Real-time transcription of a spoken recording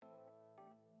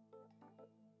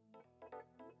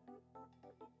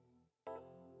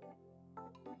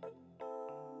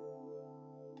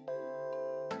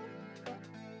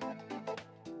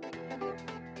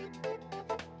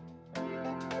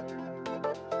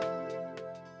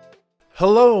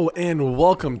Hello and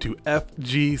welcome to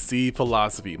FGC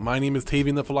Philosophy. My name is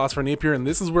Tavian the Philosopher Napier, and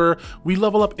this is where we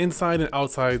level up inside and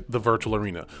outside the virtual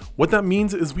arena. What that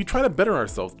means is we try to better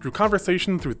ourselves through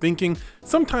conversation, through thinking.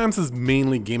 Sometimes it's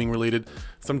mainly gaming related,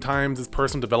 sometimes it's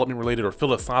personal development related or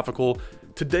philosophical.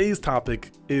 Today's topic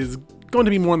is going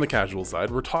to be more on the casual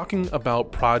side. We're talking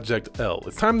about Project L.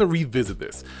 It's time to revisit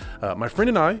this. My friend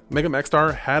and I, Mega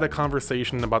Maxstar, had a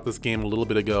conversation about this game a little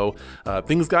bit ago.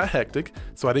 Things got hectic,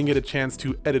 so I didn't get a chance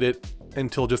to edit it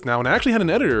until just now. And I actually had an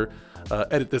editor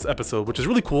edit this episode, which is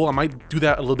really cool. I might do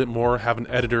that a little bit more, have an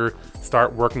editor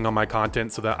start working on my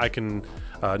content so that I can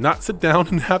not sit down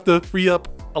and have to free up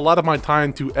a lot of my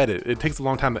time to edit. It takes a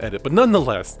long time to edit, but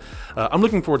nonetheless, I'm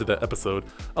looking forward to that episode.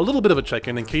 A little bit of a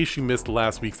check-in in case you missed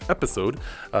last week's episode.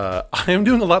 I am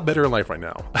doing a lot better in life right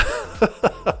now.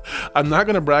 I'm not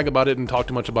going to brag about it and talk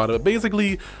too much about it, but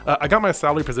basically, I got my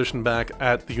salary position back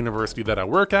at the university that I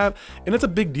work at, and it's a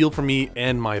big deal for me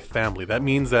and my family. That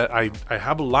means that I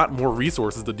have a lot more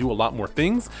resources to do a lot more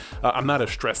things. I'm not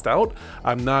as stressed out.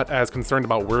 I'm not as concerned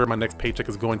about where my next paycheck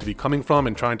is going to be coming from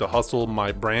and trying to hustle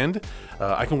my brand.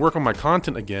 I can work on my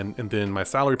content again, and then my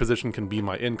salary position can be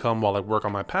my income while I work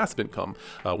on my passive income.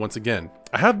 Once again,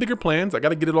 I have bigger plans. I got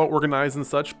to get it all organized and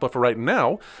such, but for right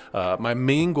now, my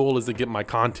main goal is to get my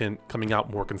content coming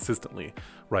out more consistently,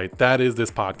 right? That is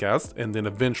this podcast, and then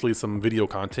eventually some video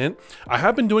content. I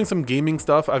have been doing some gaming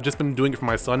stuff. I've just been doing it for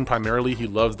my son primarily. He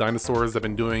loves dinosaurs. I've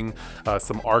been doing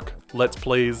some Ark Let's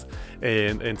Plays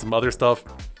and some other stuff,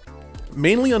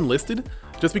 mainly unlisted,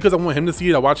 just because I want him to see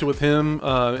it. I watch it with him.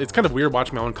 It's kind of weird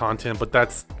watching my own content, but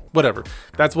that's whatever.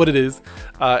 That's what it is.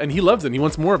 And he loves it and he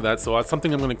wants more of that. So that's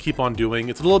something I'm going to keep on doing.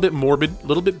 It's a little bit morbid, a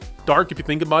little bit dark if you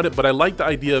think about it, but I like the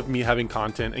idea of me having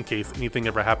content in case anything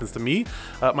ever happens to me.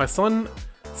 My son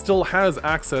still has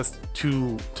access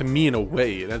to me in a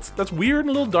way. That's weird and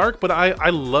a little dark, but I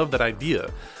love that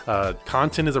idea.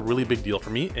 Content is a really big deal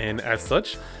for me, and as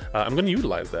such, I'm going to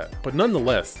utilize that. But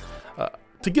nonetheless,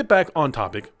 to get back on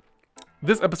topic,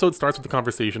 this episode starts with a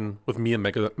conversation with me and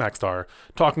Mega Maxstar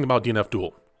talking about DNF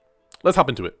Duel. Let's hop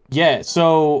into it. Yeah,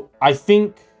 so I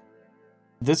think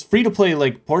this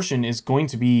free-to-play portion is going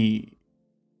to be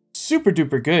super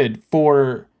duper good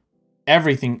for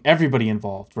everybody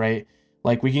involved, right?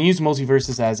 Like, we can use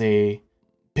Multiversus as a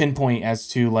pinpoint as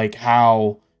to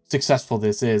how successful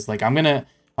this is. Like, I'm gonna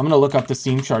look up the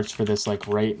Steam charts for this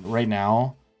right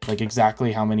now,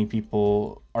 exactly how many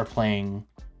people are playing,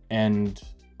 and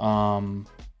can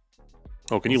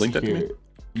you link that to me?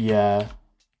 Yeah.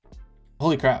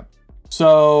 Holy crap.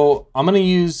 So I'm going to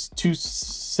use two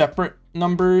separate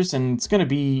numbers, and it's going to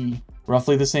be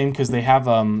roughly the same because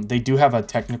they do have a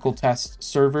technical test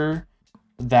server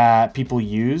that people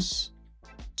use.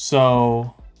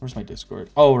 So where's my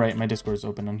Discord? Oh, right. My Discord is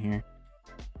open on here.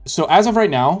 So as of right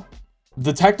now,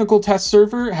 the technical test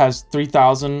server has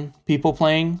 3,000 people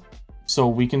playing. So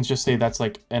we can just say that's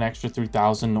an extra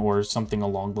 3,000 or something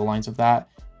along the lines of that.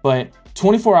 But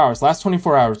 24 hours, last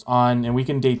 24 hours on, and we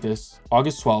can date this,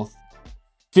 August 12th,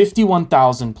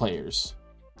 51,000 players.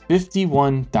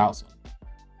 51,000.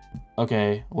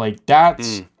 Okay,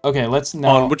 that's... Okay, let's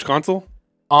now... On which console?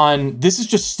 This is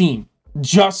just Steam.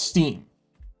 Just Steam,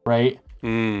 right?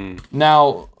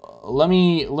 Now, let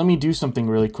me do something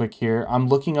really quick here. I'm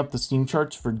looking up the Steam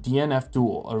charts for DNF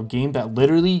Duel, a game that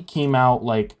literally came out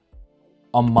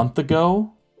a month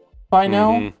ago by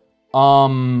now.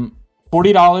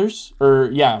 $40 or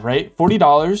yeah, right?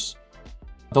 $40.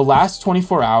 The last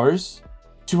 24 hours,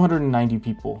 290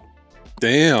 people.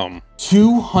 Damn.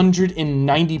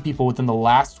 290 people within the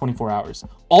last 24 hours.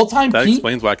 All-time peak. That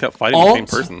explains why I kept fighting the same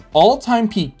person. All-time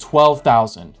peak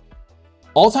 12,000.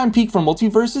 All-time peak for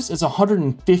Multiversus is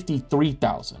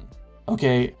 153,000.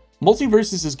 Okay,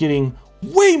 Multiversus is getting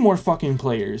way more fucking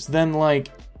players than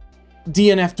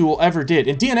DNF Duel ever did.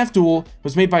 And DNF Duel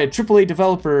was made by a AAA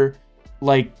developer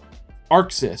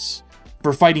ArcSys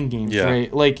for fighting games,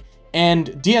 right? And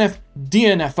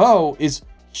DNFO is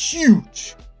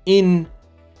huge in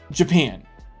Japan.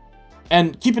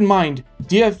 And keep in mind,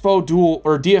 DFO Duel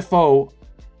or DFO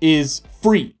is a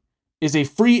free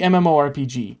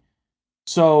MMORPG.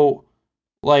 So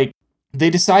they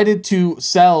decided to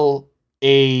sell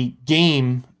a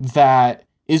game that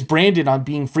is branded on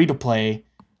being free to play,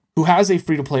 who has a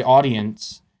free-to-play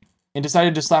audience, and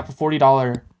decided to slap a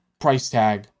 $40 price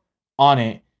tag on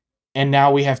it, and now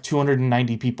we have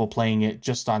 290 people playing it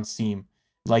just on Steam.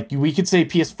 We could say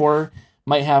PS4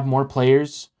 might have more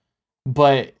players,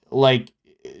 but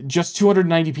just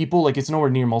 290 people, it's nowhere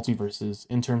near Multiversus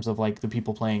in terms of the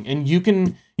people playing. And you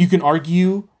can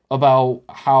argue about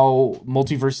how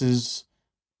Multiversus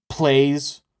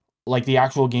plays like the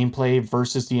actual gameplay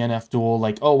versus DNF Duel.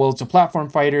 Like, oh, well, it's a platform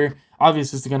fighter.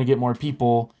 Obviously, it's going to get more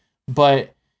people.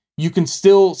 But you can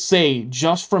still say,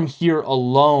 just from here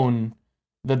alone,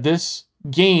 that this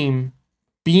game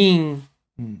being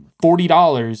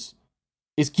 $40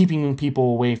 is keeping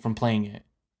people away from playing it.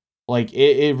 Like,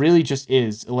 it really just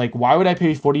is. Like, why would I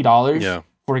pay $40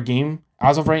 for a game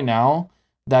as of right now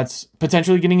that's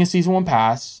potentially getting a Season 1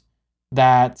 pass,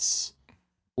 that's,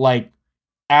 like,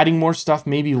 adding more stuff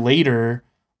maybe later,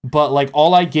 but, like,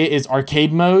 all I get is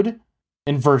arcade mode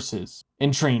and versus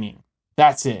and training.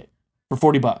 That's it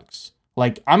for $40.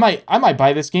 Like, I might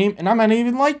buy this game and I might not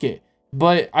even like it,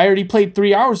 but I already played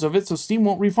 3 hours of it, so Steam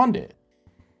won't refund it.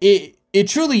 It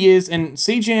truly is, and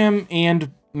Sajam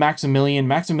and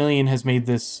Maximilian has made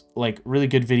this, like, really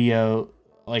good video,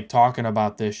 like, talking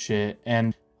about this shit,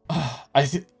 and I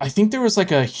think there was,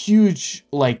 like, a huge,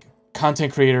 like,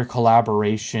 content creator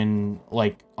collaboration,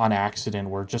 like, on accident,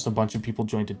 where just a bunch of people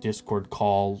joined a Discord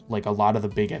call, like, a lot of the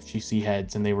big FGC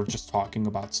heads, and they were just talking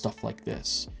about stuff like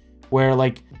this, where,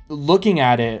 like, looking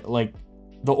at it, like,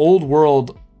 the old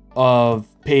world of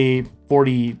pay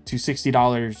 $40 to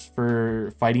 $60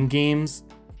 for fighting games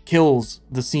kills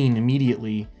the scene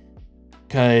immediately,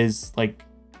 because, like,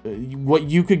 what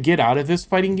you could get out of this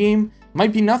fighting game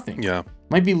might be nothing.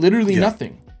 Might be literally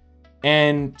nothing.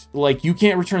 And, like, you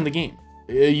can't return the game.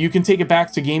 You can take it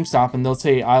back to GameStop and they'll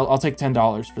say, I'll take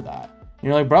 $10 for that. And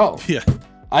you're like, bro,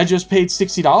 I just paid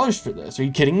 $60 for this. Are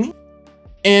you kidding me?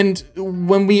 And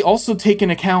when we also take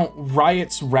into account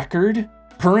Riot's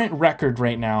current record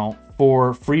right now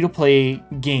for free-to-play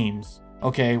games,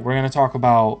 okay, we're going to talk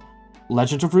about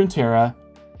Legend of Runeterra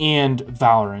and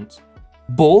Valorant.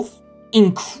 Both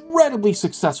incredibly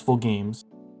successful games,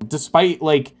 despite,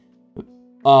 like,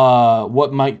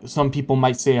 what some people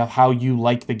might say of how you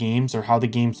like the games or how the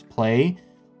games play.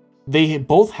 They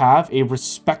both have a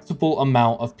respectable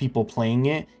amount of people playing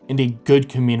it and a good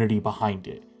community behind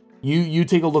it. You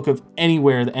take a look of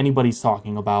anywhere that anybody's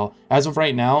talking about. As of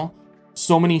right now,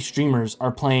 so many streamers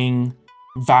are playing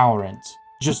Valorant.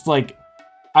 Just like,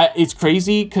 it's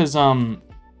crazy because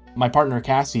my partner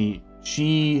Cassie,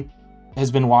 she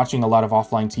has been watching a lot of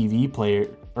offline TV player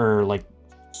or like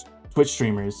Twitch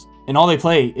streamers, and all they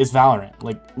play is Valorant.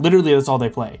 Like, literally, that's all they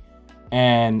play.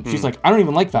 And she's like, I don't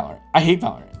even like Valorant. I hate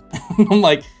Valorant. I'm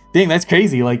like, dang, that's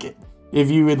crazy. Like, if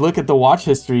you would look at the watch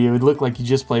history, it would look like you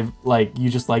just like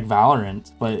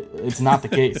Valorant, but it's not the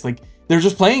case. Like, they're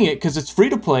just playing it because it's free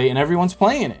to play and everyone's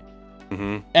playing it.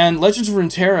 Mm-hmm. And Legends of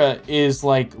Runeterra is,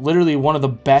 like, literally one of the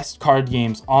best card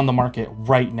games on the market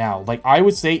right now. Like, I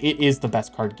would say it is the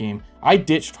best card game. I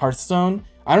ditched Hearthstone.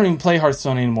 I don't even play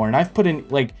Hearthstone anymore, and I've put in,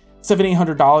 like,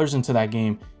 $700-800 into that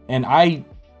game, and I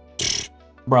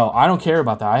don't care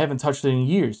about that. I haven't touched it in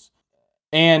years.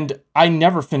 And I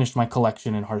never finished my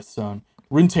collection in Hearthstone.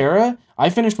 Runeterra, I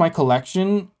finished my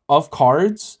collection of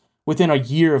cards within a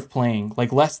year of playing,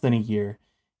 like less than a year.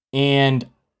 And,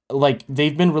 like,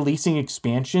 they've been releasing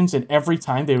expansions, and every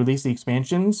time they release the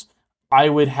expansions, I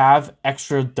would have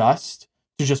extra dust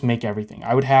to just make everything.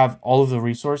 I would have all of the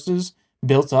resources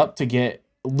built up to get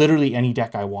literally any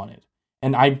deck I wanted.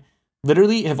 And I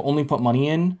literally have only put money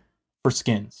in for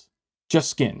skins. Just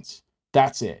skins.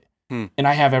 That's it. And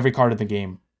I have every card in the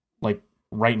game, like,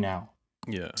 right now.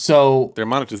 Yeah. So their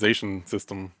monetization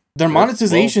system.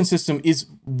 System is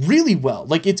really well.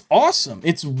 Like, it's awesome.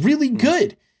 It's really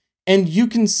good. And you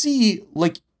can see,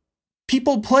 like,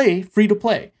 people play free to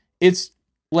play. It's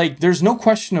like, there's no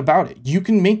question about it. You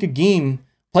can make a game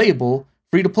playable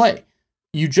free to play.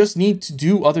 You just need to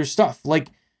do other stuff. Like,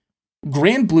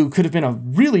 Grand Blue could have been a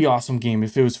really awesome game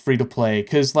if it was free to play,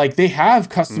 because, like, they have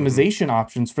customization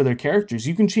options for their characters.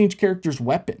 You can change characters'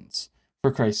 weapons,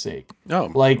 for Christ's sake.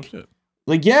 Like,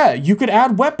 yeah, you could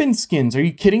add weapon skins. Are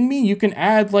you kidding me? You can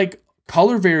add, like,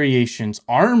 color variations,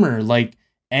 armor, like,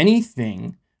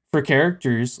 anything for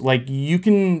characters. Like, you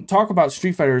can talk about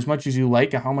Street Fighter as much as you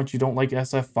like and how much you don't like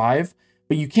SF5,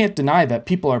 but you can't deny that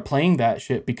people are playing that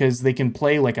shit because they can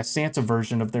play, like, a Santa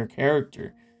version of their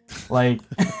character. Like,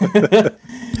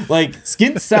 like,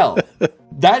 skins sell.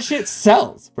 That shit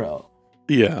sells, bro.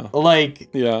 Yeah. Like,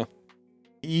 yeah.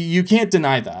 You can't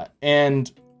deny that.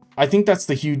 And I think that's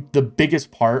the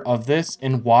biggest part of this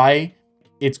and why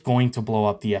it's going to blow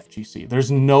up the FGC.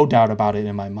 There's no doubt about it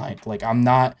in my mind. Like, I'm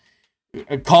not,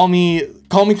 call me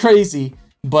crazy,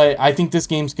 but I think this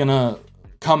game's gonna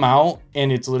come out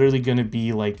and it's literally gonna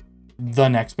be, like, the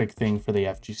next big thing for the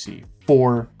FGC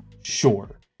for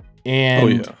sure.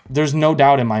 And there's no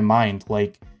doubt in my mind,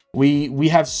 like, we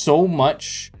have so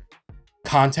much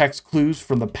context clues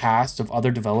from the past of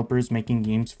other developers making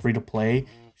games free to play.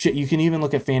 Shit, you can even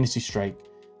look at Fantasy Strike.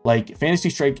 Like Fantasy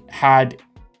Strike had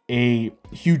a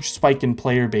huge spike in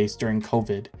player base during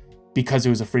COVID because it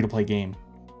was a free-to-play game.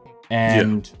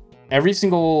 And every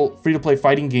single free-to-play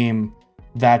fighting game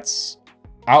that's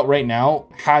out right now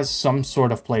has some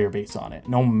sort of player base on it,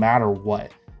 no matter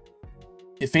what.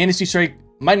 Fantasy Strike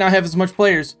might not have as much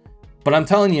players, but I'm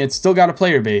telling you, it's still got a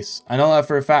player base. I know that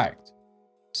for a fact.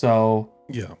 So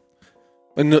yeah,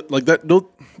 and like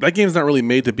that game's not really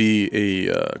made to be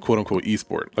a quote unquote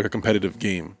esport, like a competitive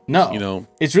game. No, you know,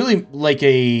 it's really like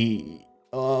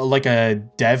a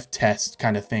dev test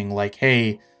kind of thing. Like,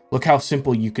 hey, look how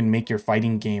simple you can make your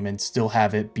fighting game and still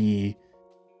have it be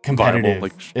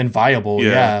competitive and viable.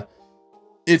 Yeah.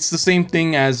 It's the same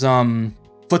thing as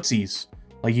footsies.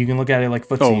 Like, you can look at it like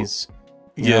footsies.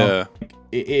 You know?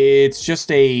 It's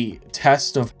just a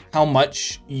test of how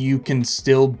much you can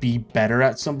still be better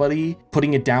at somebody,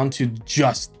 putting it down to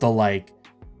just the like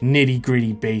nitty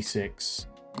gritty basics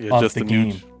of the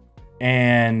game.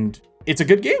 And it's a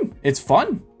good game. It's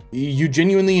fun. You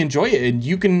genuinely enjoy it. And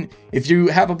you can, if you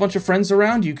have a bunch of friends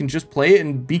around, you can just play it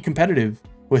and be competitive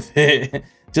with it,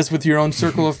 just with your own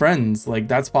circle of friends. Like,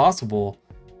 that's possible.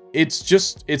 It's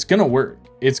going to work.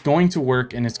 It's going to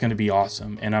work and it's going to be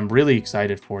awesome. And I'm really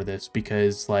excited for this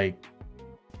because, like,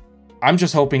 I'm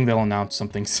just hoping they'll announce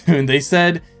something soon. They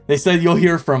said you'll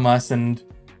hear from us and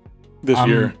this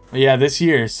year. Yeah, this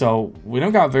year. So we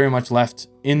don't got very much left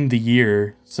in the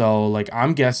year. So, like,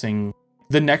 I'm guessing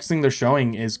the next thing they're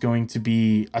showing is going to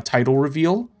be a title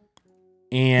reveal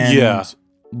and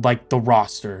like the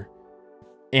roster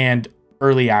and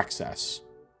early access.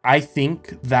 I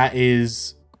think that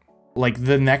is like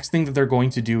the next thing that they're going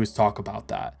to do is talk about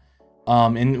that.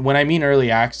 And when I mean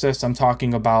early access, I'm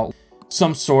talking about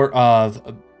some sort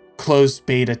of closed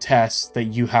beta test that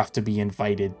you have to be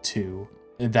invited to,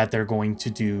 that they're going to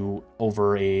do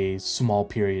over a small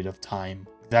period of time.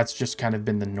 That's just kind of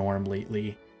been the norm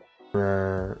lately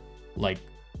for like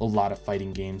a lot of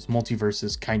fighting games.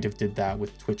 Multiverses kind of did that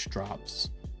with Twitch drops,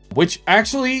 which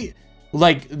actually,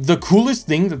 like, the coolest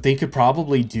thing that they could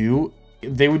probably do,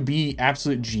 they would be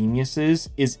absolute geniuses,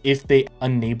 is if they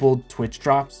enabled Twitch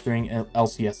drops during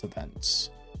LCS events.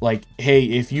 Like, hey,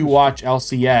 if you watch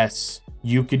LCS,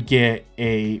 you could get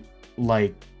a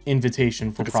like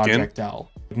invitation for Project L.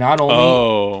 Not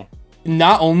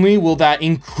only will that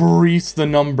increase the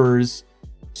numbers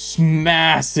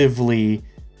massively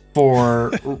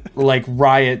for like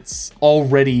Riot's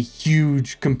already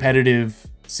huge competitive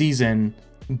season,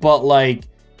 but like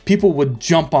people would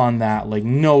jump on that like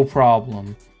no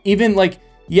problem. Even like,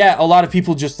 yeah, a lot of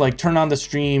people just like turn on the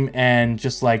stream and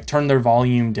just like turn their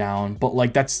volume down, but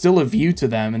like that's still a view to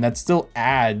them, and that's still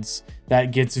ads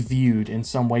that gets viewed in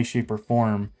some way, shape, or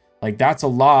form. Like, that's a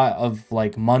lot of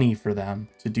like money for them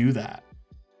to do that.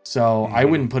 So I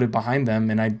wouldn't put it behind them,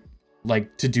 and I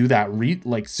like to do that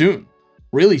like soon,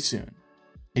 really soon.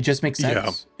 It just makes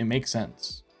sense. Yeah. It makes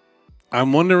sense.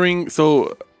 I'm wondering,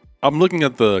 so I'm looking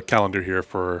at the calendar here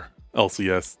for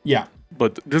LCS. Yeah.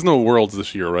 But there's no Worlds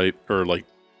this year, right? Or like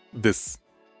this,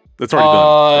 that's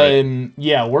already done, right?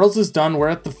 Yeah, Worlds is done. We're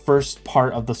at the first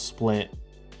part of the split.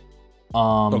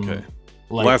 Okay.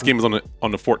 Like, last game is on the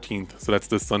 14th, so that's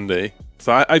this Sunday.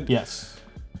 So I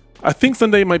think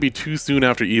Sunday might be too soon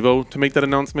after Evo to make that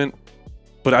announcement,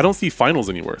 but I don't see finals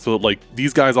anywhere. So like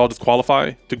these guys all just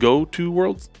qualify to go to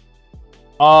Worlds? Is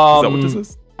that what this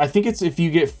is? I think it's if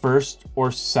you get first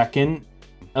or second.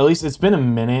 At least it's been a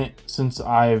minute since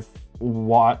I've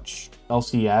watched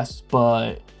LCS,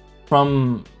 but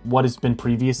from what it's been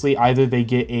previously, either they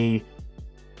get a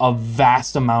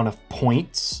vast amount of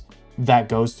points that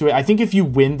goes to it. I think if you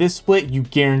win this split, you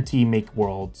guarantee make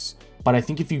Worlds. But I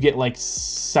think if you get like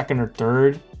second or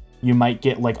third, you might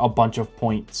get like a bunch of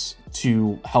points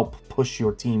to help push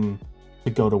your team to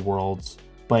go to Worlds.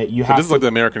 But you have this is like the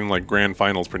American like grand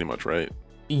finals pretty much, right?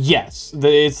 Yes.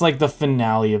 It's like the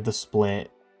finale of the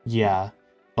split. Yeah.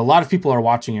 A lot of people are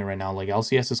watching it right now. Like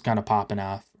LCS is kind of popping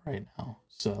off right now.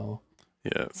 So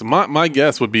yeah. So my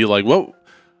guess would be like,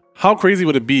 how crazy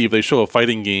would it be if they show a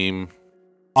fighting game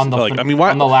on the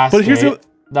why on the last day?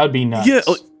 That would be nuts. Yeah,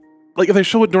 like if they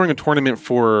show it during a tournament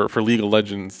for League of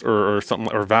Legends or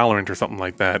something, or Valorant or something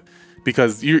like that,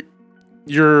 because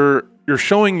you're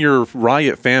showing your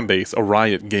Riot fan base a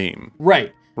Riot game.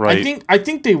 Right. I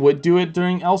think they would do it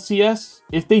during LCS.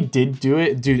 If they did do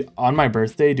it, dude, on my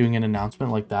birthday doing an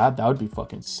announcement like that would be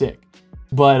fucking sick.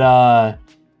 But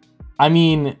I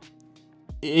mean,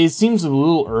 it seems a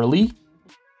little early.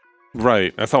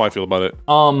 Right, that's how I feel about it.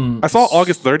 I saw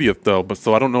August 30th though, but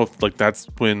so I don't know if like that's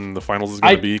when the finals is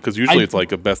going to be, because usually it's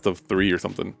like a best of 3 or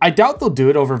something. I doubt they'll do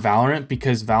it over Valorant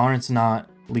because Valorant's not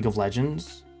League of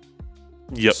Legends.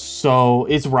 Yep. So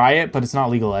it's Riot, but it's not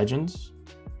League of Legends.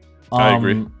 I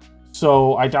agree.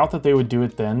 So I doubt that they would do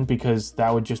it then, because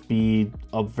that would just be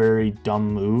a very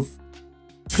dumb move.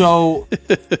 So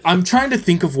I'm trying to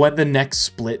think of when the next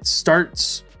split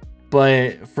starts,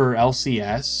 but for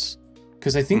LCS,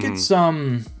 because I think it's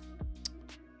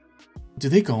do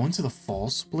they go into the fall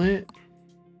split?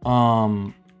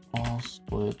 All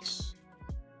splits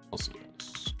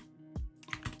LCS.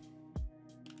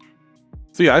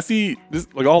 So yeah, I see this.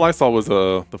 Like all I saw was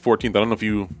the 14th. I don't know if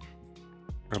you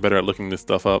are better at looking this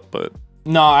stuff up, but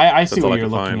no, I see what you're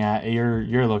looking at.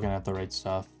 You're looking at the right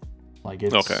stuff. Like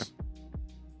it's okay.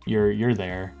 You're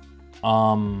there.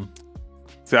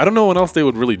 See, I don't know when else they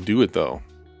would really do it though.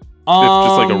 If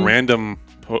just like a random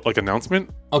like announcement.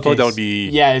 Okay, like that would be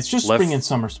it's just spring and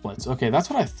summer splits. Okay, that's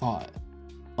what I thought.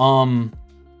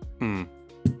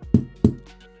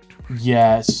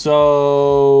 Yeah,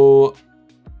 so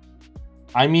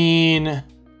I mean,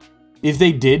 if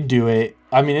they did do it,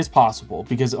 I mean, it's possible,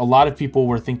 because a lot of people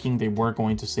were thinking they were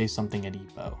going to say something at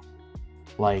EVO.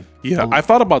 Like, yeah, I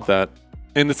thought about that.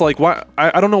 And it's like, why?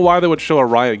 I don't know why they would show a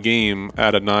Riot game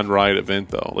at a non-Riot event,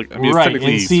 though. Like, I mean, it's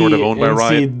technically sort of owned by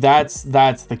Riot. See,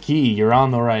 that's the key. You're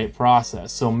on the right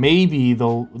process. So maybe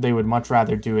they would much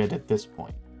rather do it at this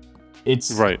point.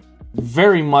 It's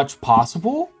very much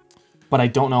possible, but I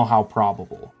don't know how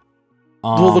probable.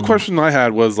 Well, the question I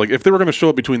had was, like, if they were going to show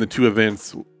it between the two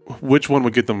events, which one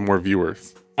would get them more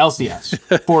viewers? LCS,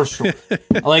 for sure.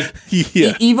 Like,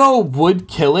 EVO would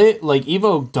kill it. Like,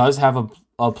 EVO does have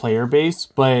a player base,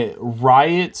 but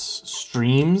Riot's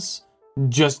streams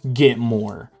just get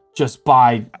more, just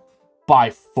by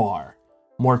far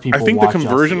more people. I think watch the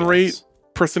conversion LCS. rate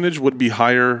percentage would be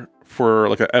higher for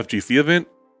like a FGC event,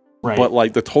 right? But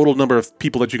like the total number of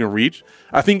people that you can reach,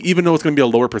 I think even though it's going to be a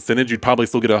lower percentage, you'd probably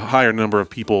still get a higher number of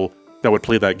people that would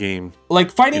play that game. Like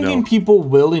fighting game people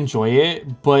will enjoy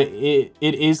it, but it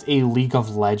is a League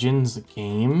of Legends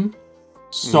game,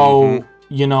 so.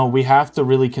 You know, we have to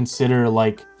really consider,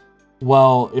 like,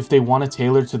 well, if they want to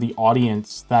tailor to the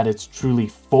audience that it's truly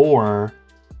for,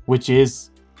 which is,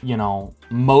 you know,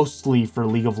 mostly for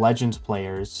League of Legends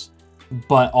players,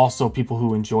 but also people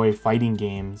who enjoy fighting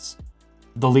games,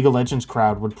 the League of Legends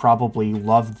crowd would probably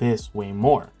love this way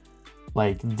more,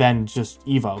 like, than just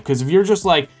EVO. Because if you're just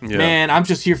like, man, I'm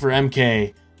just here for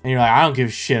MK, and you're like, I don't give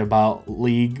a shit about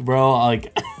League, bro.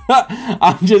 Like,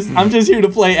 I'm just here to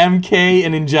play MK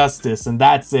and Injustice, and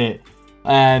that's it.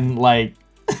 And like,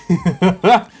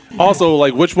 also,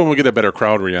 like, which one would get a better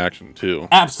crowd reaction too?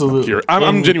 Absolutely,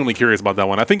 I'm genuinely curious about that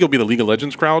one. I think it'll be the League of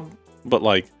Legends crowd, but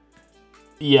like,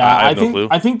 yeah,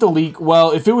 I think the League. Well,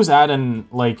 if it was at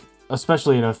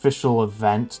especially an official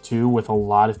event too, with a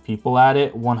lot of people at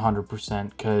it, 100%.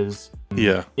 Because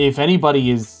if anybody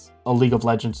is a League of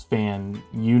Legends fan,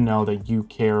 you know that you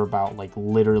care about like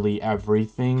literally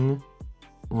everything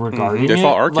regarding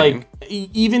it. Like,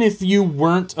 even if you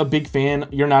weren't a big fan,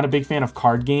 you're not a big fan of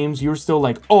card games, you're still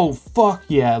like, oh fuck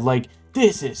yeah, like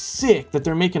this is sick that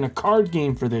they're making a card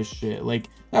game for this shit. Like,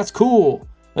 that's cool.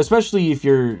 Especially if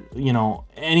you're, you know,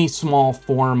 any small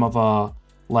form of a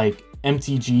like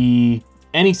MTG,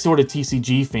 any sort of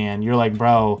TCG fan, you're like,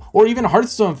 bro, or even a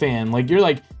Hearthstone fan, like, you're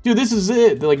like, dude, this is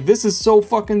it. Like, this is so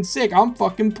fucking sick. I'm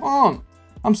fucking pumped.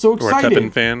 I'm so excited. Or a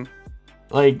Teppen fan.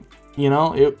 Like, you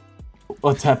know,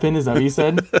 a Teppen, is that what you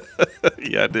said?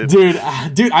 Yeah, I did.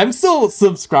 Dude, I'm still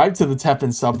subscribed to the Teppen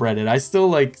subreddit. I still,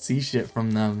 like, see shit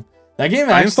from them. That game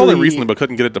actually... I installed it recently, but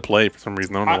couldn't get it to play for some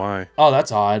reason. I don't know why. Oh,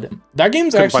 that's odd. That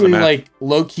game's actually, like,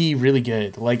 low-key really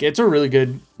good. Like, it's a really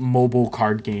good mobile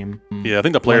card game. Yeah, I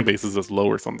think the player base is just low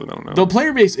or something. I don't know. The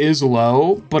player base is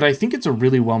low, but I think it's a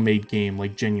really well-made game,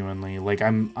 like, genuinely. Like,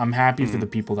 I'm happy for the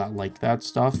people that like that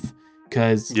stuff,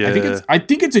 because I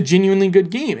think it's a genuinely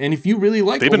good game. And if you really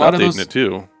like a lot of those... They've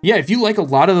been updating it, too. Yeah, if you like a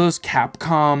lot of those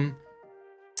Capcom...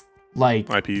 like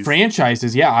IPs.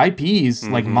 Franchises, IPs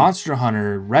like Monster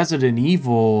Hunter, Resident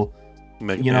Evil,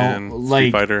 Mega you Man, know, like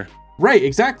Street Fighter. Right,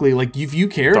 exactly. Like, if you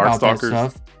care about that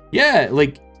stuff,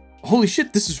 like, holy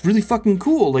shit, this is really fucking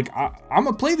cool. Like, I'm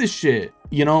gonna play this shit.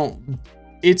 You know,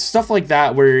 it's stuff like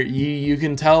that where you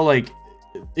can tell, like,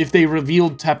 if they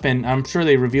revealed Teppen, I'm sure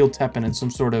they revealed Teppen in some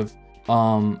sort of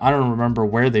I don't remember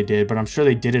where they did, but I'm sure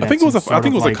they did it. I think it was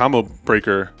a combo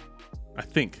breaker. I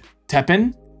think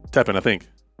Teppen, I think.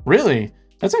 Really?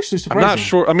 That's actually surprising. I'm not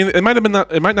sure. I mean, it might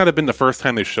not have been the first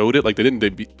time they showed it. Like, they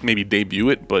didn't maybe debut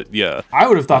it, but yeah. I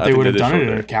would have thought they would have done it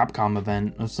at a Capcom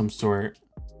event of some sort.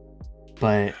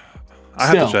 But I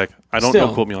have to check.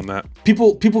 Don't quote me on that.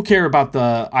 People care about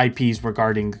the IPs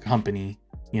regarding the company,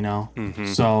 you know?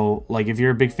 So, like, if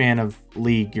you're a big fan of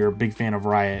League, you're a big fan of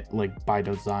Riot, like, by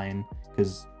design,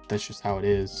 because That's just how it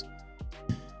is.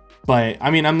 But I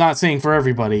mean, I'm not saying for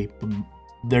everybody.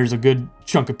 There's a good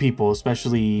chunk of people,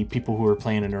 especially people who are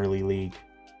playing an early league.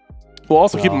 Well,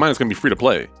 also keep in mind it's gonna be free to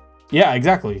play. Yeah,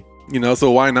 exactly.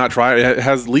 So why not try it? It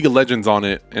has League of Legends on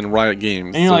it and Riot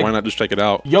Games, so why not just check it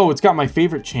out? Yo, it's got my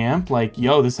favorite champ. Like,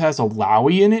 yo, this has a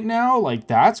Lowy in it now. Like,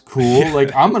 that's cool. Yeah.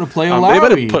 Like, I'm gonna play a Lowy.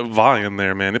 They better put Vi in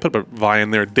there, man. They put Vi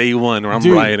in there day one, or I'm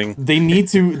rioting. They need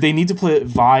to put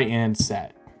Vi and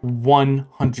Set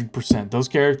 100%. Those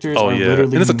characters are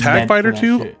literally. And it's a tag fighter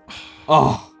too. Shit.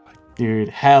 Oh, dude,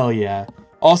 hell yeah.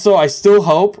 Also, I still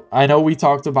hope. I know we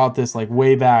talked about this like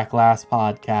way back last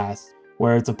podcast,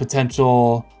 where it's a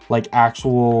potential like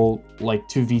actual like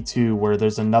 2v2 where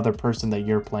there's another person that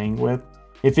you're playing with.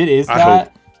 If it is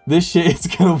that, this shit is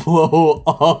gonna blow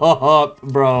up,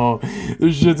 bro.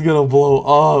 This shit's gonna blow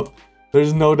up.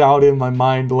 There's no doubt in my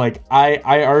mind. Like I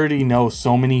already know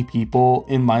so many people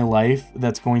in my life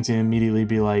that's going to immediately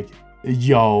be like,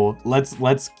 yo,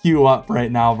 let's queue up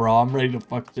right now, bro. I'm ready to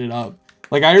fuck shit up.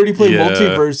 Like I already play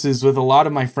multiverses with a lot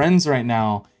of my friends right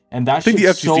now, and that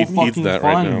shit's so fucking fun.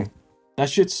 Right now. That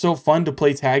shit's so fun to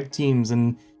play tag teams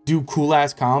and do cool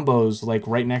ass combos like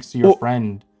right next to your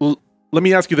friend. Let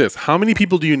me ask you this. How many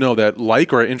people do you know that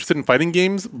like or are interested in fighting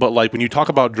games, but like when you talk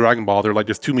about Dragon Ball, they're like,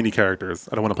 there's too many characters.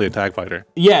 I don't want to play a tag fighter.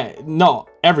 Yeah, no,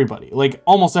 everybody. Like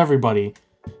almost everybody.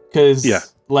 Because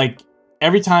like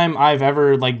every time I've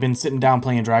ever like been sitting down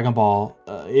playing Dragon Ball,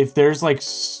 if there's like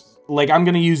I'm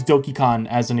going to use Donkey Kong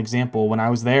as an example. When I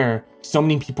was there, so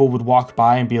many people would walk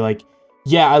by and be like,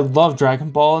 yeah, I love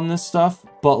Dragon Ball and this stuff,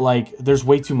 but like there's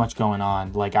way too much going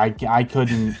on. Like I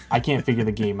can't figure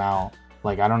the game out.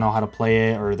 Like I don't know how to play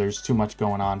it, or there's too much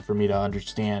going on for me to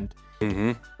understand.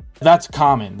 Mm-hmm. That's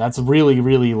common. That's really,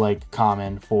 really like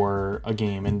common for a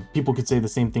game. And people could say the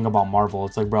same thing about Marvel.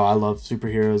 It's like, bro, I love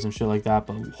superheroes and shit like that,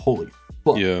 but holy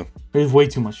fuck. Yeah. There's way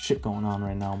too much shit going on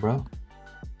right now, bro.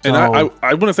 And so,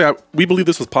 I want to say, we believe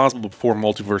this was possible before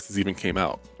Multiverses even came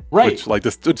out. Right. Which, like,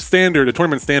 the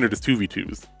tournament standard is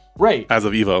 2v2s. Right. As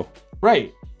of EVO.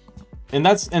 Right. And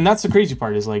that's the crazy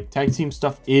part is, like, tag team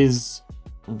stuff is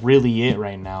really it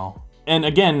right now. And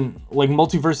again, like,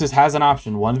 Multiverses has an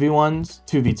option, 1v1s,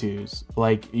 2v2s.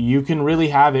 Like, you can really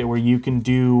have it where you can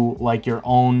do, like, your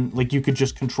own, like, you could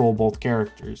just control both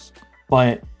characters.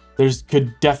 But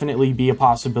could definitely be a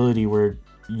possibility where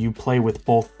you play with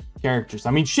both characters.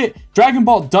 I mean, shit, Dragon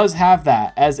Ball does have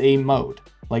that as a mode.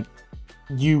 Like,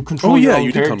 you control your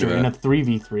own character in a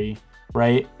 3v3,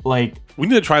 right? Like, we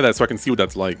need to try that so I can see what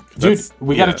that's like. Dude,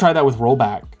 we got to try that with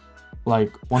rollback.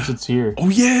 Like, once it's here. Oh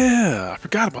yeah, I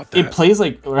forgot about that. It plays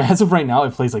like, or as of right now,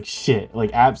 it plays like shit,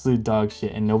 like absolute dog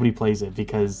shit, and nobody plays it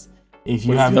because if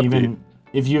you have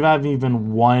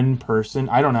even one person,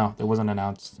 I don't know, it wasn't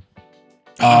announced.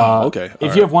 Okay.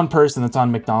 If you have one person that's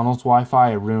on McDonald's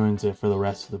Wi-Fi, it ruins it for the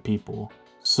rest of the people.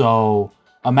 So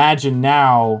imagine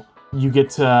now you get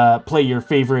to play your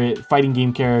favorite fighting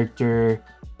game character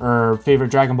or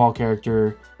favorite Dragon Ball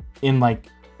character in like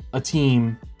a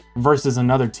team versus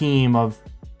another team of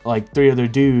like 3 other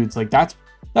dudes. Like that's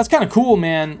kind of cool,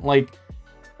 man. Like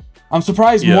I'm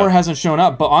surprised more hasn't shown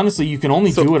up, but honestly, you can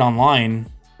only do it online.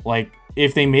 Like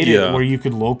if they made it where you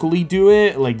could locally do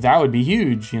it, like that would be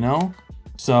huge, you know?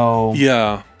 So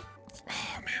yeah,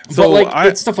 so but like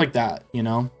it's stuff like that, you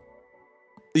know.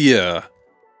 Yeah.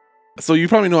 So you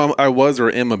probably know I was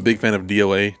or am a big fan of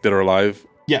DOA, Dead or Alive.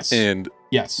 Yes. And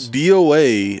yes,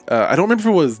 DOA. I don't remember if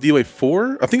it was DOA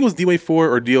 4. I think it was DOA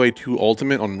 4 or DOA 2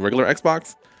 Ultimate on regular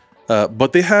Xbox.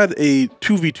 But they had a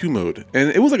 2v2 mode,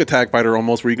 and it was like a tag fighter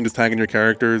almost, where you can just tag in your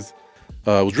characters.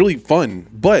 It was really fun,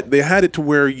 but they had it to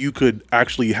where you could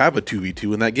actually have a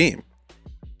 2v2 in that game.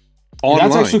 Online.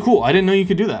 That's actually cool. I didn't know you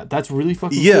could do that. That's really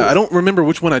fucking cool. Yeah, I don't remember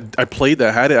which one I played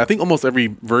that had it. I think almost every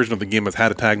version of the game has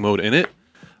had a tag mode in it.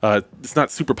 It's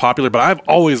not super popular, but I've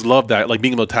always loved that, like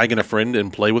being able to tag in a friend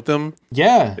and play with them.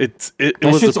 Yeah, it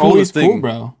was the coolest thing, cool,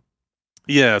 bro.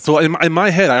 Yeah, so in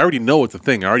my head, I already know it's a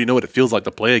thing. I already know what it feels like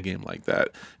to play a game like that.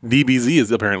 DBZ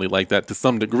is apparently like that to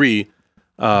some degree.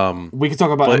 We could talk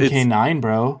about MK9,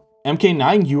 bro.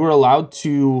 MK9, you were allowed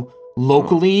to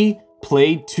locally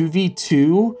play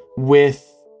 2v2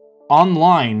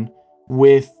 online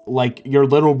with like your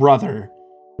little brother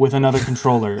with another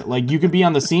controller. Like you could be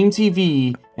on the same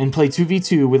TV and play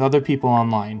 2v2 with other people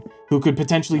online who could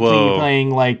potentially be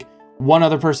playing like one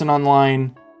other person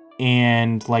online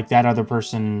and like that other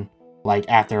person like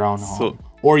at their own home.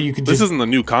 Or you could This isn't a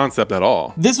new concept at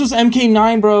all. This was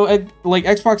MK9, bro, at like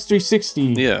Xbox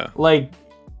 360. Yeah. Like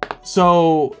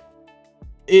so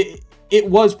it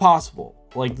was possible.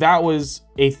 Like that was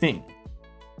a thing.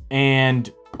 And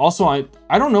also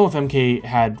I don't know if MK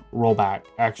had rollback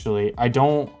actually. I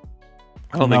don't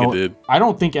I don't think it did. I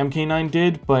don't think MK9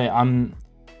 did, but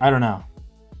I don't know.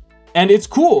 And it's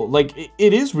cool. Like,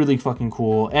 it is really fucking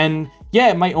cool. And yeah,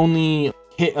 it might only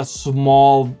hit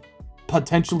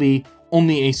potentially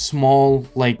only a small,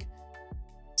 like,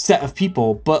 set of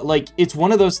people. But, like, it's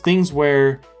one of those things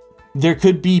where there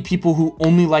could be people who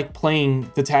only like playing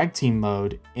the tag team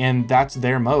mode, and that's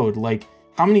their mode. Like,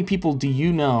 how many people do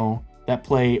you know that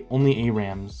play only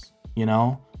ARAMs, you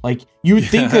know? Like, you would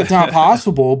think that's not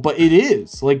possible, but it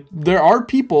is. Like, there are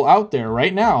people out there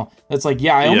right now that's like,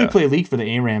 yeah, I only play League for the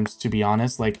ARAMs, to be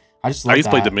honest. Like, I used to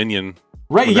play Dominion.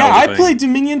 Right, yeah, I played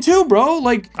Dominion too, bro.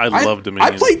 Like, I love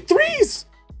Dominion. I played threes,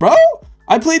 bro.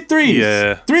 I played threes.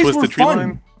 Yeah. Threes Twisted were fun.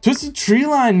 Line? Twisted Tree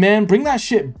Line, man. Bring that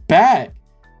shit back.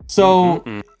 So,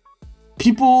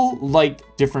 people like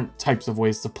different types of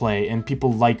ways to play, and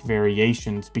people like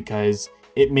variations because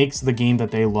it makes the game that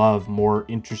they love more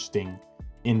interesting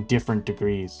in different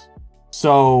degrees.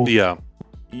 So yeah,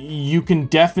 you can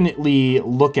definitely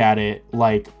look at it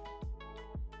like,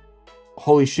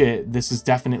 holy shit, this is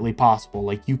definitely possible.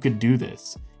 Like, you could do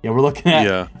this. Yeah, we're looking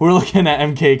at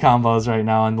MK combos right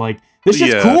now, and like, this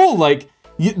shit's cool. Like,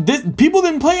 people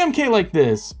didn't play MK like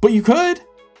this, but you could,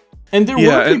 and there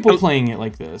were people playing it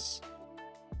like this.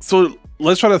 So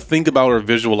let's try to think about or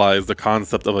visualize the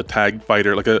concept of a tag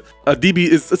fighter, like a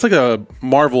DB. It's like a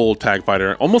Marvel tag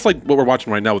fighter, almost like what we're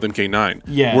watching right now with MK9.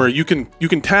 Yeah, where you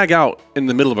can tag out in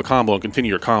the middle of a combo and continue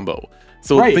your combo.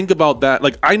 So think about that.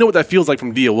 Like, I know what that feels like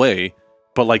from DOA,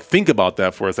 but like, think about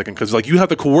that for a second, because like, you have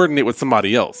to coordinate with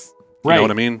somebody else. You know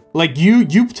what I mean? Like, you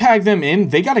tag them in,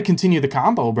 they got to continue the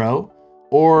combo, bro,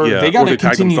 or they got to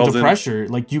continue the pressure.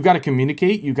 Like, you got to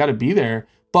communicate, you got to be there.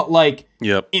 But like,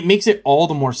 it makes it all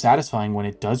the more satisfying when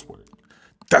it does work.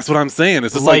 That's what I'm saying.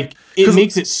 It's just like it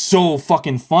makes it so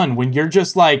fucking fun when you're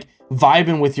just like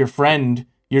vibing with your friend,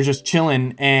 you're just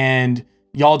chilling, and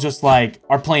y'all just like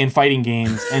are playing fighting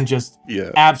games and just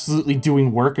absolutely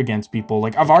doing work against people.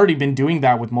 Like, I've already been doing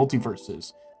that with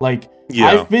multiverses. Like,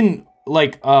 I've been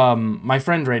like, my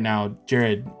friend right now,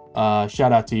 Jared,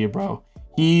 shout out to you, bro.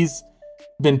 He's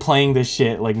been playing this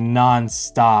shit like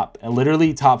non-stop,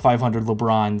 literally top 500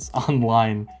 LeBrons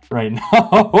online right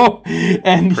now.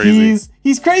 And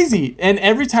he's crazy, and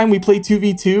every time we play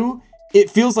 2v2, it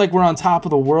feels like we're on top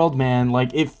of the world, man. Like,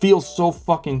 it feels so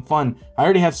fucking fun. I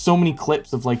already have so many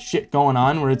clips of like shit going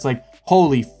on where it's like,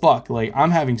 holy fuck, like, I'm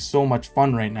having so much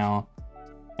fun right now.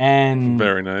 And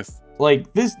very nice.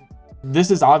 Like, this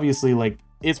is obviously like,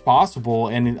 it's possible,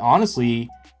 and honestly,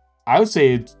 I would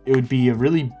say it would be a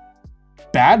really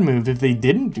bad move if they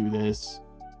didn't do this,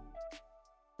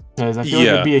 because I feel like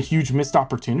it'd be a huge missed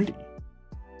opportunity.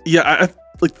 I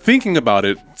like thinking about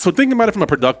it. So thinking about it from a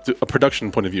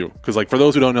production point of view, because like, for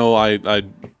those who don't know, I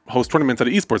host tournaments at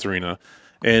an esports arena,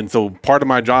 and so part of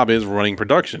my job is running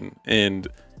production, and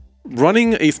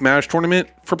running a Smash tournament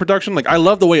for production. Like, I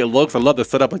love the way it looks. I love the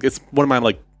setup. Like, it's one of my,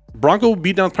 like, Bronco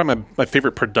Beatdown's probably my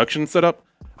favorite production setup.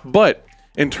 But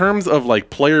in terms of like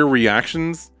player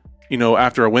reactions, you know,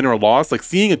 after a win or a loss, like,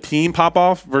 seeing a team pop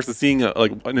off versus seeing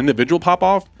an individual pop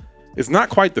off is not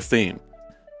quite the same.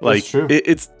 Like,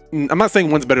 it's I'm not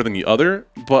saying one's better than the other,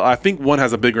 but I think one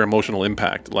has a bigger emotional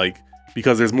impact, like,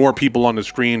 because there's more people on the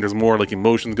screen, there's more like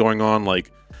emotions going on.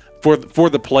 Like, for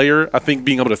the player, I think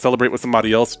being able to celebrate with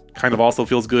somebody else kind of also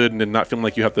feels good, and then not feeling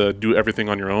like you have to do everything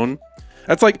on your own.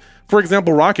 That's like, for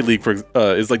example, Rocket League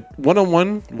is like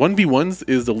 1v1s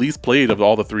is the least played of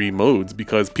all the three modes,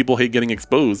 because people hate getting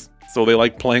exposed, so they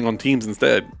like playing on teams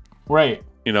instead. Right.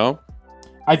 You know?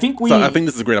 I think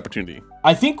this is a great opportunity.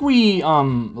 I think we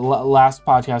last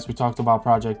podcast we talked about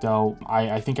Project L.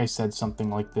 I think I said something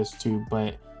like this too,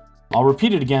 but I'll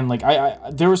repeat it again. Like,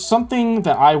 I there was something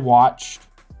that I watched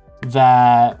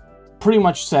that pretty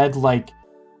much said like,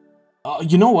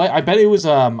 you know what? I bet it was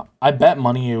I bet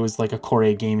money it was like a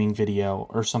Core Gaming video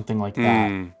or something like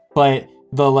that. But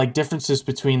the like differences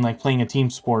between like playing a team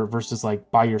sport versus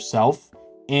like by yourself,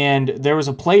 and there was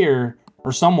a player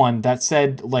or someone that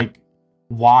said like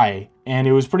why, and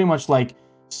it was pretty much like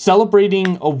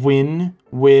celebrating a win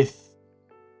with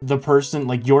the person,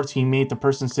 like your teammate, the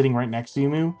person sitting right next to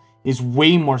you, is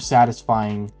way more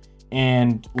satisfying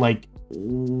and like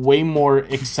way more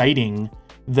exciting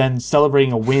than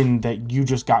celebrating a win that you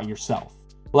just got yourself.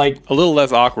 Like, a little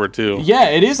less awkward too. Yeah,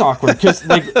 it is awkward, because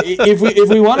like if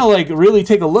we want to like really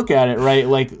take a look at it, right?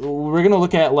 Like, we're gonna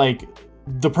look at like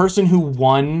the person who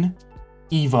won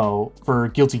Evo for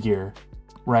Guilty Gear,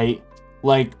 right?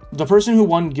 Like, the person who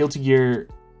won Guilty Gear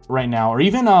right now, or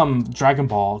even Dragon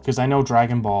Ball, because I know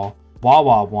Dragon Ball,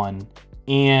 Wawa won,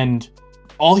 and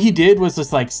all he did was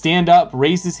just like stand up,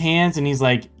 raise his hands, and he's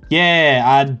like, yeah,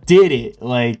 I did it,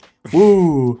 like,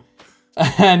 woo.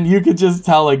 And you could just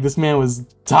tell, like, this man was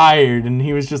tired and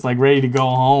he was just, like, ready to go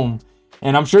home.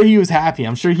 And I'm sure he was happy.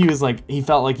 I'm sure he was, like, he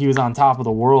felt like he was on top of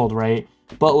the world, right?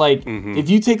 But, like, if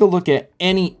you take a look at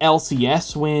any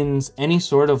LCS wins, any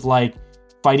sort of, like,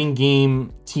 fighting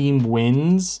game team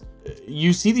wins,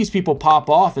 you see these people pop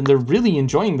off and they're really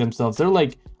enjoying themselves. They're,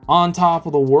 like, on top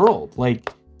of the world.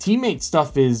 Like, teammate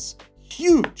stuff is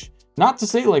huge. Not to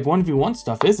say like 1v1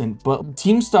 stuff isn't, but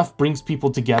team stuff brings people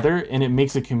together and it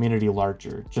makes a community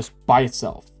larger just by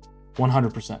itself.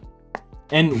 100%.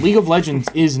 And League of Legends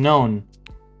is known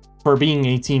for being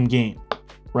a team game,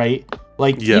 right?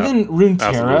 Like even Runeterra,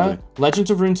 absolutely. Legends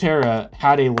of Runeterra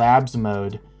had a labs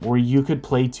mode where you could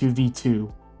play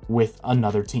 2v2 with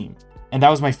another team. And that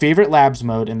was my favorite labs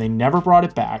mode and they never brought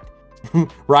it back.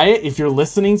 Riot, if you're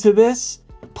listening to this,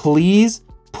 please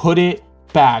put it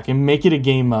back and make it a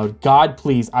game mode. God,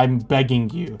 please, I'm begging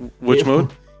you. Which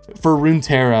mode? For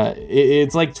Runeterra.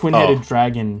 It's like twin-headed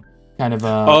dragon kind of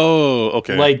a... Oh,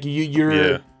 okay. Like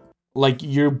you're like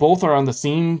you're both are on the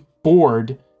same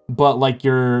board, but like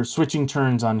you're switching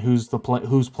turns on who's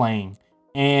playing.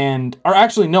 And or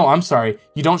actually no, I'm sorry.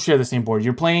 You don't share the same board.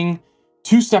 You're playing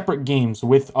two separate games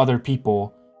with other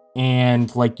people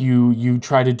and like you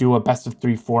try to do a best of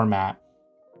 3 format.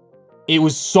 It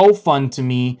was so fun to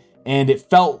me. And it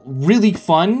felt really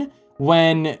fun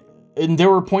and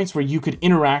there were points where you could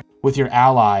interact with your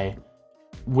ally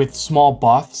with small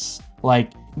buffs,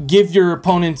 like give your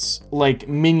opponents like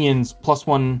minions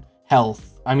 +1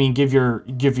 health. I mean, give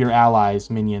your allies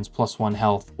minions +1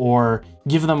 health, or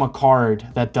give them a card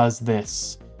that does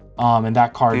this. And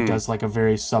that card does like a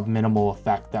very sub-minimal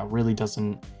effect that really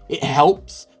doesn't, it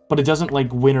helps, but it doesn't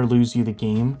like win or lose you the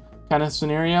game. Kind of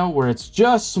scenario where it's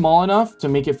just small enough to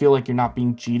make it feel like you're not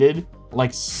being cheated,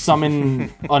 like summon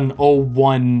an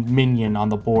 0-1 minion on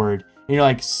the board and you're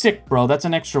like, sick bro, that's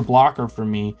an extra blocker for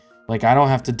me, like I don't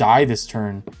have to die this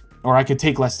turn, or I could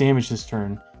take less damage this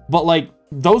turn. But like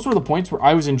those were the points where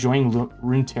I was enjoying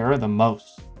Runeterra the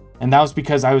most, and that was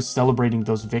because I was celebrating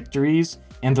those victories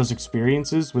and those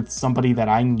experiences with somebody that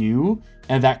I knew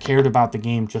and that cared about the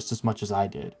game just as much as I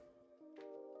did.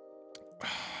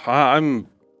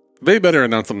 They better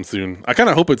announce something soon. I kind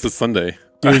of hope it's this Sunday.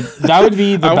 Dude, that would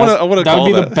be the best. That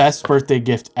would be the best birthday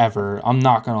gift ever. I'm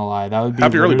not gonna lie. That would be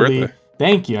happy early birthday.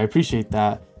 Thank you. I appreciate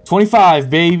that. 25,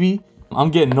 baby.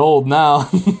 I'm getting old now.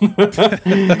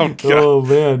 Oh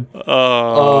man.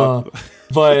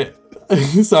 But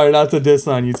sorry, not to diss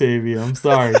on you, Tavy. I'm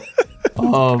sorry.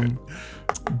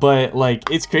 But like,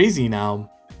 it's crazy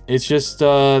now. It's just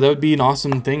that would be an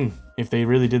awesome thing if they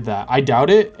really did that. I doubt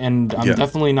it, and I'm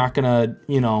definitely not gonna,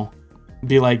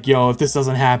 be like, yo, if this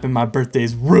doesn't happen, my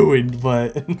birthday's ruined.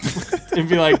 But it'd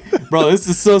be like, bro, this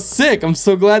is so sick. I'm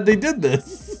so glad they did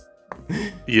this.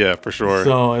 Yeah, for sure.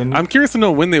 So, and I'm curious to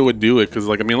know when they would do it, because,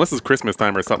 like, I mean, unless it's Christmas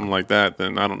time or something like that,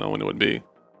 then I don't know when it would be.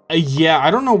 Yeah, I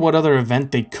don't know what other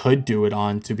event they could do it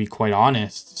on, to be quite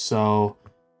honest. So,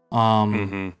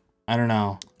 I don't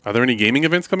know. Are there any gaming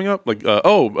events coming up? Like,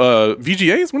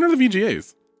 VGAs? When are the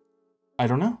VGAs? I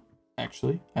don't know,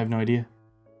 actually. I have no idea.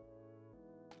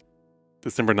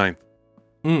 December 9th.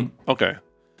 Okay.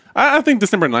 I think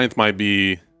December 9th might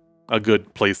be a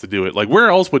good place to do it. Like, where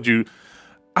else would you...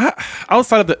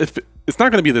 outside of the... If it's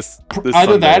not going to be this either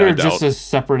Sunday, that or just a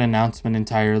separate announcement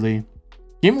entirely.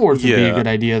 Game Awards would be a good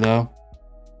idea, though.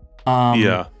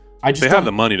 Yeah. I just they have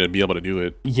the money to be able to do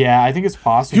it. Yeah, I think it's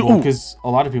possible because a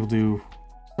lot of people do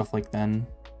stuff like then.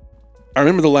 I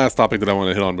remember the last topic that I want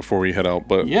to hit on before we head out,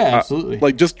 but yeah, absolutely.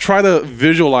 Like, just try to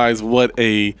visualize what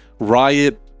a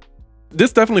Riot.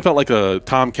 This definitely felt like a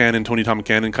Tony Tom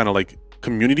Cannon kind of like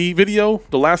community video,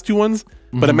 the last two ones.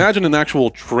 But imagine an actual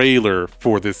trailer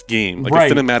for this game,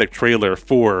 like a cinematic trailer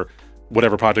for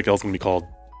whatever Project L is going to be called.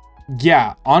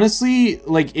 Yeah, honestly,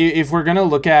 like if we're gonna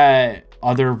look at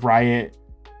other Riot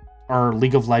or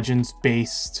League of Legends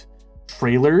based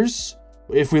trailers,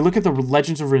 if we look at the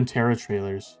Legends of Runeterra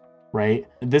trailers, right?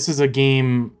 This is a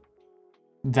game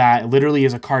that literally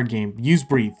is a card game. Use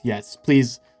Breathe, yes.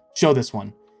 Please show this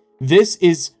one. This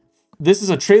is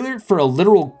a trailer for a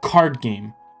literal card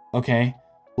game, okay?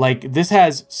 Like, this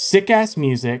has sick-ass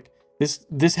music.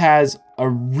 This has a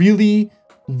really,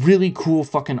 really cool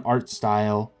fucking art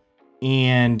style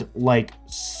and, like,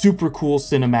 super cool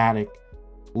cinematic,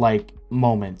 like,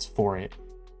 moments for it.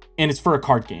 And it's for a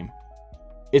card game.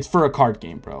 It's for a card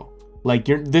game, bro. Like,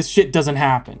 this shit doesn't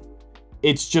happen.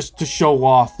 It's just to show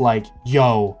off, like,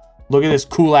 yo, look at this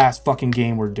cool-ass fucking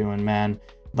game we're doing, man.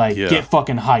 Like, get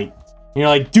fucking hyped. And you're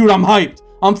like, dude, I'm hyped.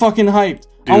 I'm fucking hyped.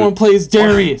 Dude. I want to play as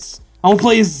Darius. I want to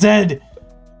play as Zed.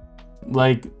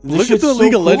 Like, look at the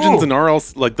League of Legends and RL,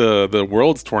 like the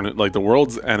Worlds tournament, like the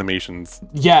Worlds animations.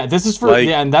 Yeah, this is for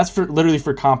and that's for literally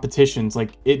for competitions.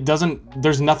 Like,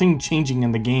 there's nothing changing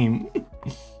in the game.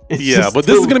 But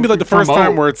this is gonna be like the first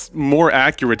time where it's more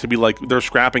accurate to be like they're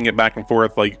scrapping it back and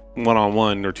forth like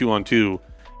 1-on-1 or 2-on-2,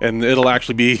 and it'll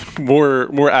actually be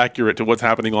more accurate to what's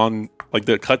happening on like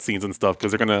the cutscenes and stuff,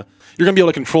 because you're gonna be able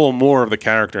to control more of the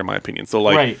character, in my opinion. So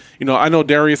like, I know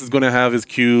Darius is gonna have his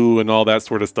Q and all that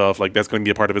sort of stuff. Like, that's gonna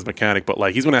be a part of his mechanic, but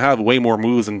like he's gonna have way more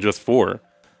moves than just 4.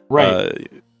 Right.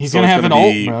 He's gonna have an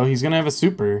ult, bro. He's gonna have a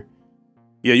super.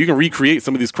 Yeah, you can recreate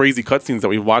some of these crazy cutscenes that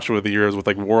we've watched over the years with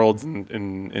like Worlds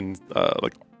and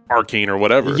like Arcane or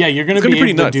whatever. Yeah, you're gonna be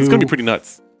pretty nuts. It's gonna be pretty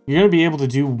nuts. You're gonna be able to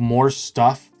do more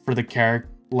stuff for the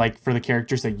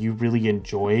characters that you really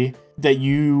enjoy that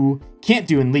you can't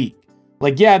do in League.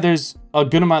 Like, yeah, there's a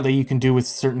good amount that you can do with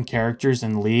certain characters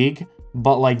in League,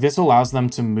 but like this allows them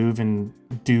to move and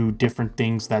do different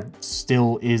things that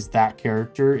still is that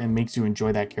character and makes you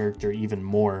enjoy that character even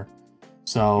more.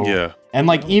 So yeah. And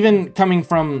like, even coming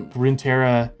from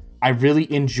Runeterra, I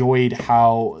really enjoyed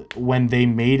how when they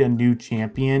made a new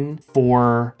champion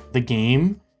for the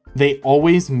game, they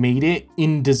always made it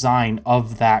in design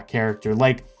of that character.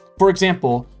 Like, for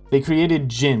example, they created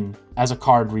Jhin as a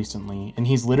card recently, and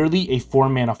he's literally a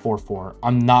 4-mana 4/4.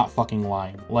 I'm not fucking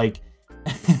lying. Like,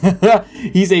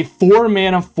 he's a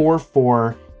 4-mana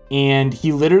 4/4, and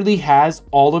he literally has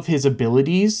all of his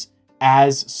abilities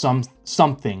as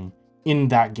something in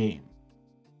that game.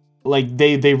 Like,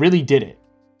 they really did it.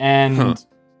 And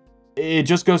it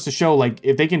just goes to show, like,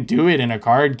 if they can do it in a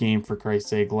card game, for Christ's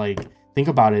sake, like, think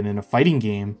about it in a fighting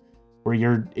game where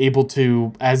you're able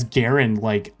to, as Garen,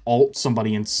 like, ult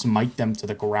somebody and smite them to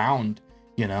the ground,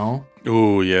 you know?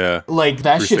 Oh, yeah. Like,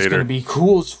 that shit's gonna be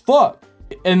cool as fuck.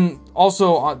 And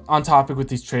also, on topic with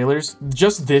these trailers,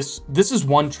 just this is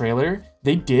one trailer.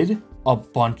 They did a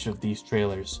bunch of these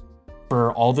trailers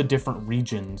for all the different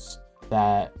regions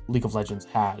that League of Legends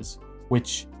has,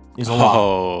 which is a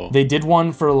lot. They did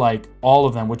one for like all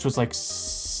of them, which was like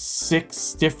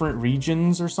 6 different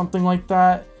regions or something like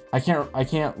that. I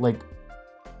can't like,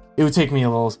 it would take me a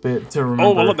little bit to remember.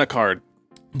 Oh, I love that card.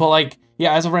 But like,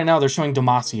 yeah, as of right now, they're showing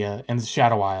Demacia and the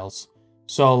Shadow Isles.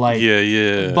 So like,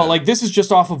 yeah. But like, this is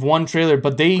just off of one trailer,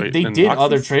 but they did Noxus?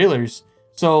 Other trailers.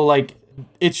 So like,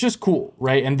 it's just cool,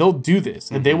 right? And they'll do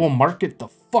this, and they will market the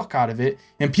fuck out of it,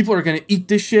 and people are gonna eat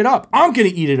this shit up. I'm gonna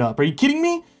eat it up. Are you kidding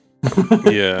me?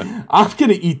 Yeah. I'm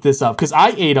gonna eat this up because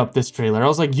I ate up this trailer. I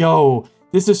was like, yo,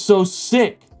 this is so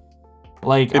sick.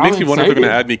 Like, it makes me wonder if they're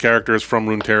gonna add any characters from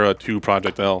Runeterra to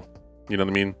Project L. You know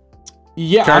what I mean?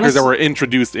 Yeah, characters that were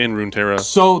introduced in Runeterra.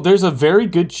 So there's a very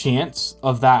good chance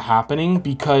of that happening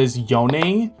because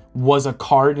Yone was a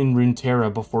card in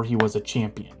Runeterra before he was a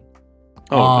champion.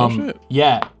 Oh, no shit.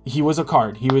 Yeah, he was a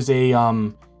card. He was a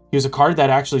card that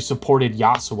actually supported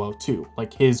Yasuo too,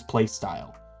 like his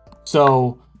playstyle.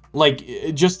 So, like,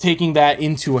 just taking that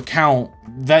into account,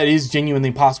 that is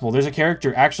genuinely possible. There's a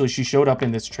character, actually, she showed up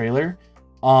in this trailer,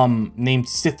 named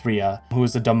Cythria, who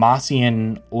is a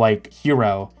Demacian, like,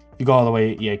 hero. You go all the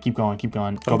way, yeah, keep going.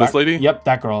 Go this lady? Yep,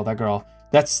 that girl.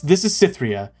 This is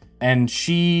Cythria, and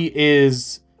she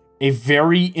is a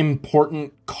very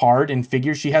important card and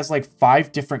figure. She has like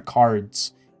 5 different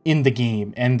cards in the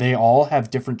game, and they all have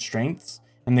different strengths,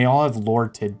 and they all have lore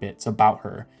tidbits about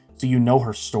her, so you know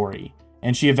her story.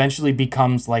 And she eventually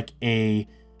becomes like a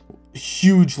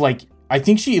huge, like, I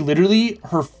think she literally,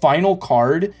 her final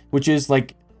card, which is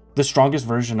like the strongest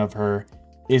version of her,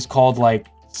 is called like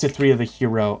Cythria the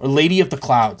Hero, or Lady of the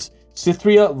Clouds.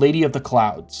 Cythria, Lady of the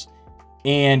Clouds.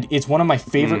 And it's one of my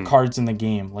favorite cards in the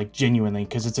game, like, genuinely,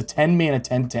 because it's a 10-mana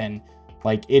 10/10.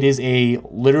 Like, it is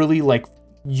literally, like,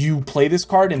 you play this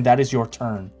card and that is your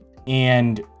turn.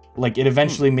 And, like, it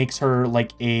eventually makes her,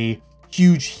 like, a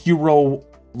huge hero,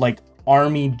 like,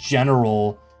 army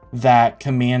general that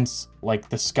commands, like,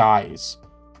 the skies.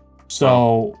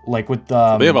 So, like, with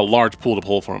the... they have a large pool to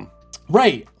pull from.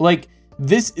 Right. Like,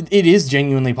 it is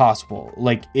genuinely possible.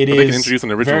 Like, they can introduce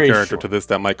an original character to this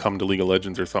that might come to League of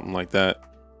Legends or something like that.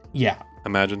 Yeah.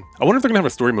 Imagine. I wonder if they're gonna have a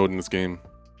story mode in this game.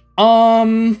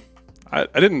 I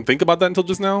didn't think about that until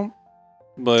just now,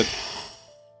 but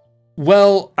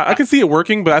well, I can see it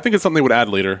working, but I think it's something they would add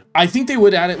later. I think they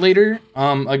would add it later.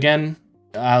 Again,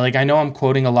 like, I know I'm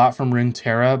quoting a lot from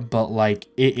Runeterra, but like,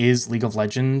 it is League of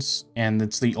Legends, and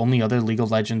it's the only other League of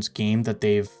Legends game that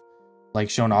they've like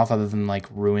shown off other than like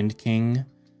Ruined King.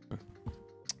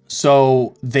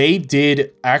 So they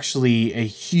did actually a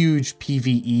huge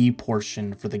PvE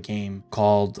portion for the game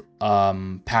called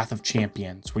Path of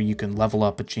Champions, where you can level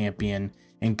up a champion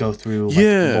and go through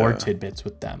like lore tidbits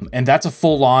with them. And that's a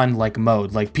full-on like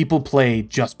mode. Like people play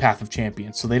just Path of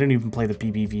Champions, so they don't even play the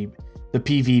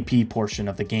PvP portion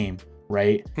of the game,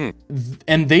 right?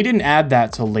 And they didn't add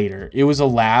that till later. It was a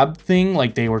lab thing,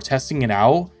 like they were testing it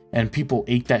out and people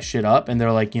ate that shit up and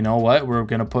they're like, you know what, we're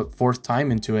gonna put forth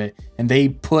time into it. And they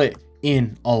put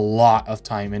in a lot of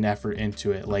time and effort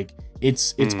into it. Like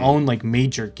it's own like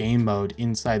major game mode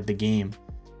inside the game.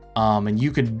 And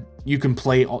you can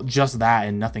play just that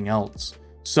and nothing else.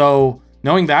 So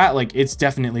knowing that, like, it's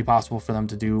definitely possible for them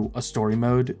to do a story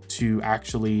mode to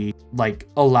actually like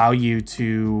allow you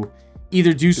to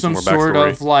either do some sort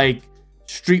of like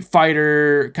Street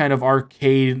Fighter kind of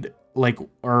arcade, like,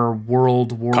 or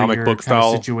World Warrior kind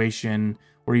of situation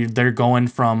where they're going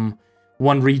from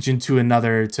one region to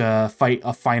another to fight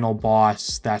a final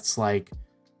boss that's like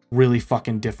really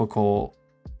fucking difficult.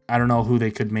 I don't know who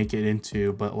they could make it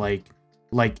into, but like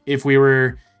if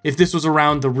this was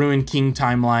around the Ruined King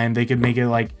timeline, they could make it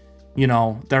like, you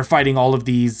know, they're fighting all of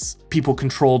these people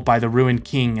controlled by the Ruined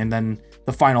King, and then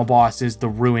the final boss is the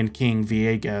Ruined King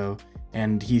Viego,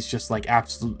 and he's just like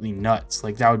absolutely nuts.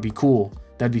 Like that would be cool.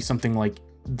 That'd be something like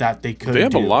that they could. They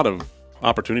have a lot of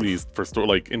opportunities for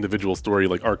like individual story,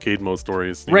 like arcade mode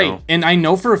stories, right? Know? And I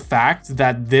know for a fact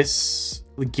that this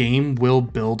game will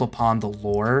build upon the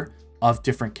lore of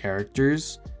different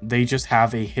characters. They just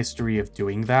have a history of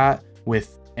doing that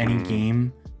with any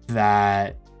game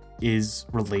that is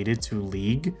related to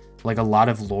League. Like a lot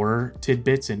of lore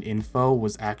tidbits and info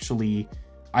was actually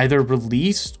either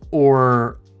released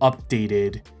or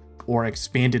updated or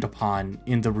expanded upon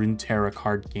in the Runeterra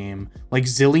card game. Like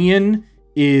Zilean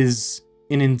is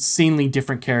an insanely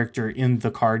different character in the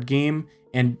card game,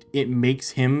 and it makes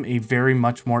him a very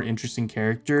much more interesting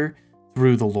character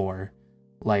through the lore.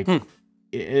 Like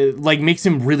it like makes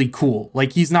him really cool.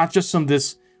 Like he's not just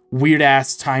this weird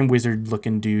ass time wizard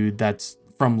looking dude that's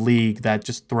from League that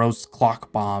just throws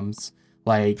clock bombs.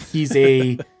 Like he's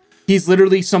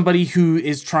literally somebody who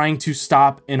is trying to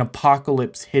stop an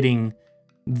apocalypse hitting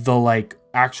the like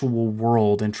actual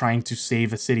world and trying to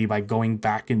save a city by going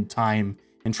back in time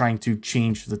and trying to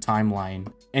change the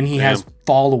timeline. And he has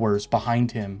followers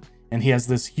behind him, and he has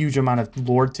this huge amount of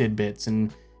lore tidbits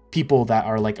and people that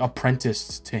are like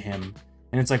apprenticed to him.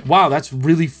 And it's like, wow, that's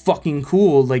really fucking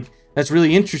cool. Like that's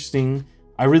really interesting.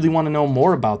 I really want to know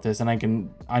more about this, and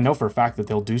I know for a fact that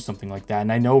they'll do something like that.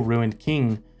 And I know Ruined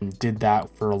King did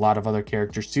that for a lot of other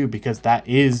characters too, because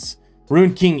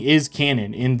Ruined King is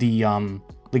canon in the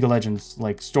League of Legends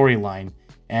like storyline.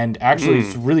 And actually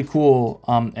it's really cool.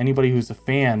 Anybody who's a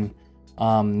fan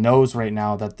knows right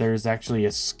now that there's actually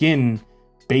a skin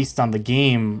based on the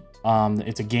game.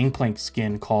 It's a Gangplank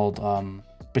skin called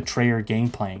Betrayer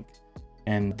Gangplank,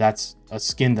 and that's a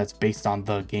skin that's based on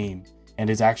the game and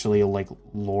is actually like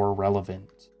lore relevant.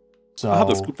 So I'll have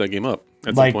to scoop that game up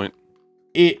at some point.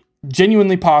 It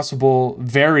genuinely possible,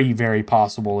 very, very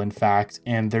possible, in fact.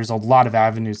 And there's a lot of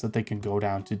avenues that they can go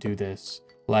down to do this.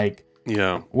 Like,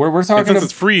 yeah, we're talking. Since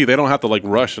it's free, they don't have to like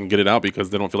rush and get it out because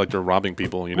they don't feel like they're robbing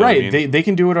people. You know, right? What I mean? They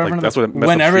can do whatever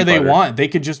whenever they want. They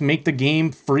could just make the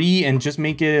game free and just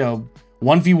make it a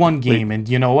 1v1 game, and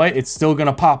you know what? It's still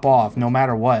gonna pop off no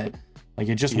matter what. Like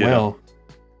it just will.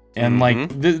 And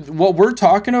like what we're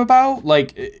talking about,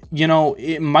 like, you know,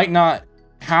 it might not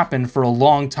happen for a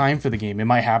long time for the game. It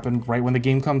might happen right when the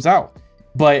game comes out.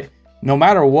 But no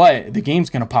matter what, the game's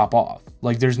gonna pop off.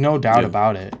 Like there's no doubt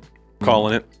about it.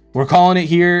 Calling it. We're calling it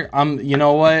here. You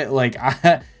know what? Like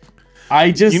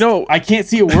I just, you know, I can't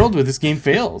see a world where this game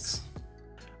fails.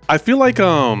 I feel like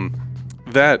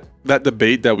that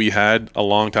debate that we had a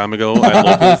long time ago at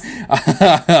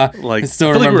Locust, like I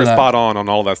feel like we were spot on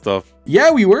all that stuff.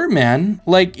 Yeah, we were, man.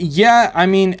 Like, yeah, I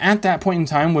mean, at that point in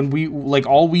time when we like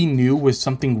all we knew was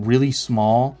something really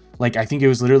small. Like, I think it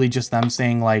was literally just them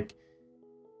saying like,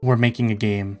 we're making a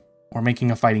game. We're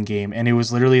making a fighting game, and it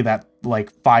was literally that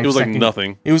like 5 second. It was like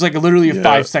nothing. It was like literally a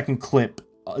 5 second clip.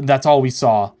 That's all we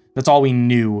saw. That's all we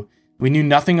knew. We knew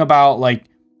nothing about like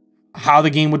how the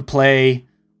game would play.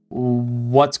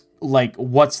 What's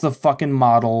the fucking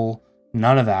model?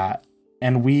 None of that.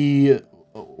 And we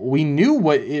knew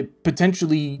what it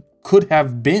potentially could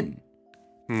have been.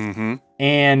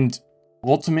 And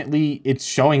ultimately, it's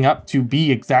showing up to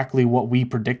be exactly what we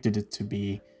predicted it to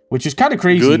be. Which is kind of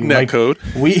crazy. Good netcode.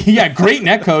 Great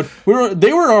netcode.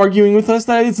 They were arguing with us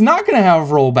that it's not going to have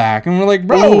rollback, and we're like,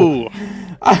 bro. Ooh.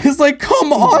 I was like,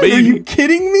 come on, baby. Are you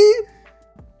kidding me?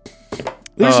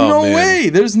 There's no way.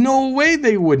 There's no way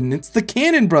they wouldn't. It's the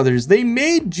Cannon brothers. They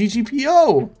made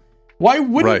GGPO. Why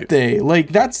wouldn't they? Like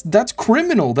that's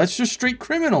criminal. That's just straight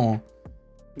criminal.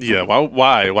 Yeah,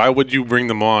 why would you bring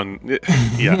them on?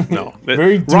 Yeah, no.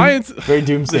 Very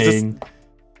doomsaying.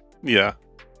 Yeah.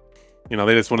 They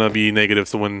just want to be negative,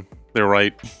 so when they're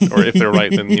right, or if they're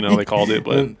right, then they called it.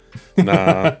 But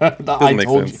nah, doesn't make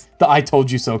sense. The I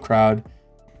told you so crowd.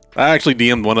 I actually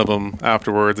DM'd one of them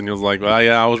afterwards, and he was like, "Well,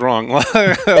 yeah, I was wrong."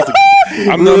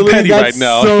 I'm not petty right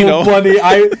now. So funny.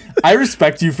 I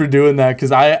respect you for doing that,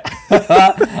 because I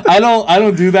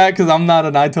don't do that, because I'm not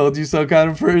an I told you so kind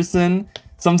of person.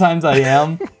 Sometimes I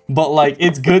am, but like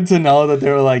it's good to know that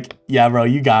they were like, "Yeah, bro,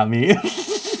 you got me."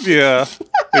 Yeah,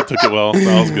 they took it well.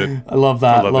 That was good. I love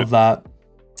that. Love that.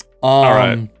 All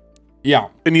right. Yeah.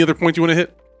 Any other points you want to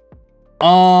hit?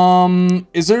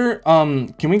 Is there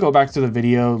can we go back to the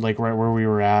video, like right where we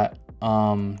were at?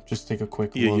 Just take a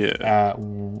quick look at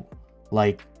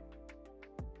like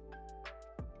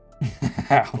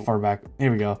how far back.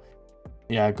 Here we go.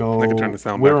 Yeah, go. I can turn the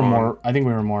sound we back were on. more I think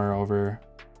we were more over.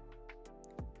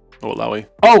 Oh, Lowy.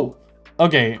 Oh,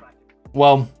 okay.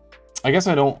 Well, I guess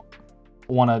I don't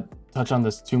want to touch on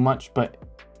this too much, but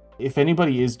if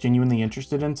anybody is genuinely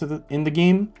interested in the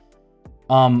game,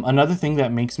 another thing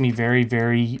that makes me very,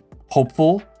 very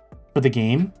hopeful for the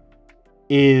game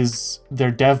is their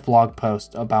dev blog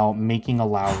post about making a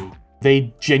Lowy.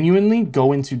 They genuinely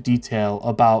go into detail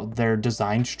about their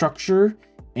design structure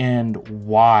and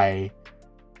why,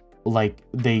 like,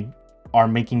 they are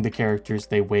making the characters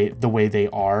the way they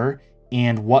are,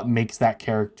 and what makes that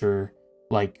character,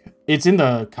 like, it's in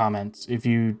the comments if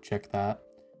you check that.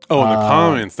 Oh, in the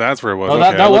comments, that's where it was. Oh,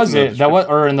 that was it. That was,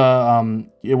 or in the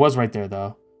it was right there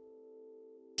though.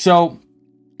 So,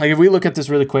 like, if we look at this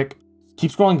really quick,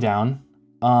 keep scrolling down.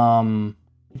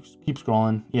 Keep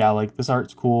scrolling. Yeah, like, this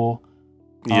art's cool.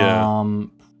 Yeah.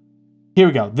 Here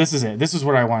we go. This is it. This is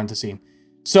what I wanted to see.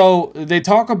 So they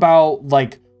talk about,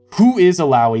 like, who is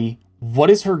Illaoi, what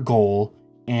is her goal,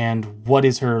 and what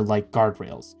is her, like,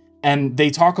 guardrails. And they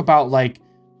talk about, like,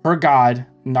 her god,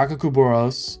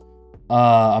 Nakakuboros.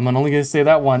 I'm only going to say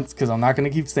that once because I'm not going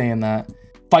to keep saying that.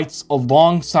 Fights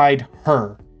alongside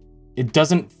her. It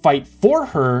doesn't fight for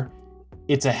her.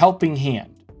 It's a helping hand.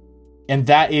 And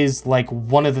that is, like,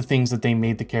 one of the things that they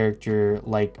made the character,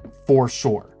 like, for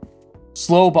sure.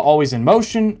 Slow but always in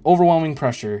motion, overwhelming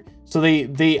pressure. So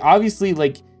they obviously,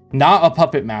 like, not a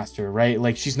puppet master, right?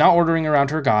 Like, she's not ordering around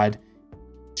her god.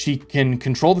 She can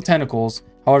control the tentacles.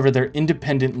 However, they're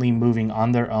independently moving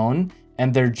on their own,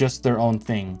 and they're just their own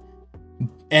thing.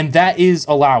 And that is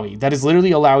Illaoi. That is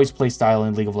literally Illaoi's playstyle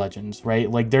in League of Legends, right?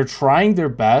 Like, they're trying their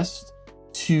best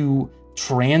to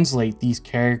translate these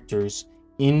characters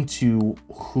into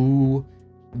who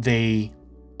they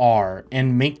are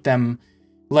and make them,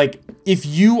 like, if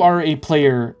you are a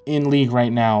player in League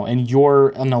right now and you're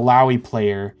an Illaoi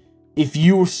player, if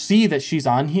you see that she's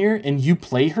on here and you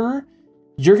play her,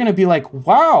 you're going to be like,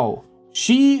 wow,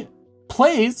 she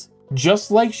plays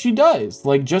just like she does.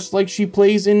 Like, just like she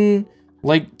plays in,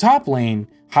 like, top lane.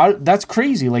 How, that's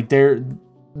crazy. Like, they're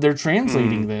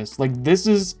translating this. Like, this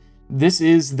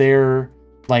is their,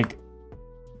 like,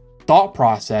 thought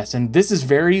process, and this is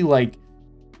very, like,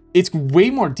 it's way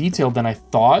more detailed than I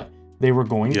thought they were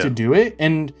going to do it.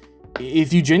 And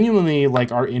if you genuinely,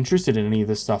 like, are interested in any of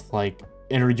this stuff, like,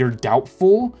 and you're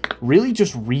doubtful, really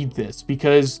just read this,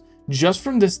 because just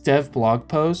from this dev blog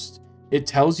post, it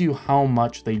tells you how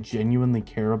much they genuinely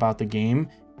care about the game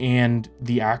and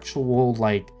the actual,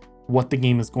 like, what the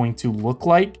game is going to look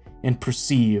like and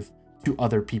perceive to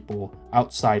other people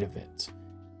outside of it.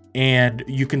 And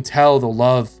you can tell the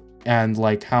love and,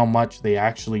 like, how much they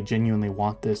actually genuinely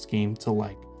want this game to,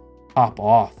 like, pop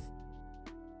off.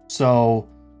 So,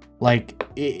 like,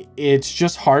 it's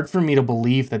just hard for me to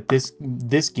believe that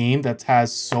this game that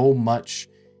has so much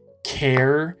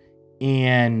care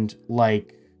and,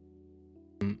 like,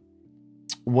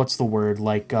 what's the word,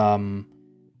 like,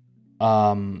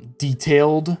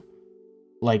 detailed,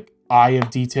 like, eye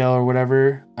of detail or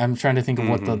whatever. I'm trying to think of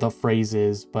what the phrase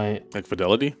is, but like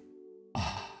fidelity,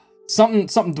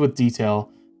 something with detail,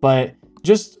 but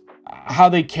just how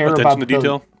they care attention about to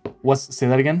detail. Say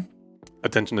that again.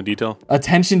 Attention to detail.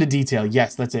 Attention to detail.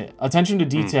 Yes, that's it. Attention to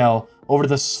detail over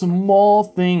the small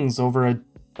things, over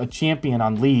a champion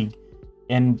on League,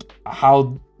 and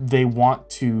how they want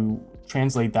to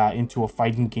translate that into a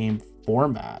fighting game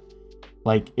format.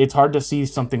 Like, it's hard to see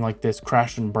something like this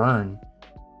crash and burn.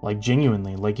 Like,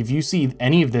 genuinely. Like, if you see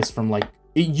any of this from, like,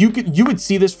 you would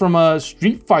see this from a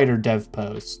Street Fighter dev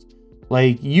post.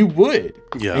 Like, you would.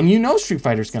 Yeah. And you know Street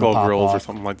Fighter's gonna pop off. Or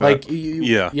something like that. Like,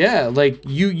 yeah, like,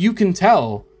 you can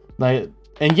tell. Like,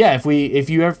 and yeah,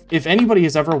 if anybody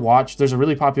has ever watched, there's a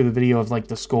really popular video of, like,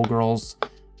 the Skullgirls,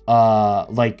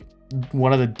 like,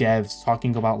 one of the devs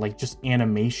talking about like just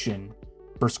animation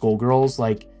for Skullgirls.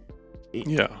 Like,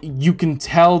 yeah, you can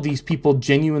tell these people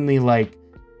genuinely like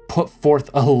put forth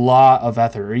a lot of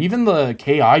effort. Or even the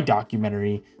KI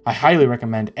documentary, I highly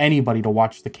recommend anybody to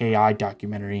watch the KI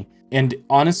documentary. And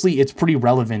honestly, it's pretty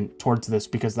relevant towards this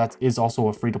because that is also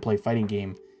a free-to-play fighting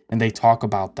game, and they talk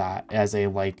about that as a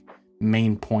like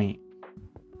main point.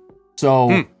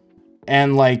 So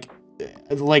and like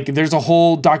there's a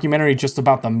whole documentary just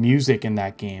about the music in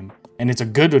that game, and it's a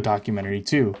good documentary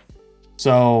too.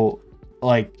 So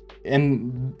like,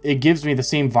 and it gives me the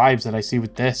same vibes that I see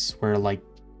with this, where like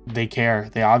they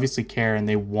obviously care, and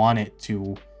they want it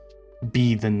to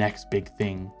be the next big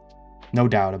thing, no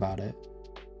doubt about it.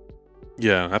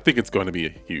 Yeah, I think it's going to be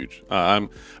huge. We're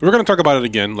going to talk about it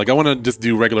again. Like, I want to just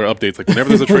do regular updates. Like, whenever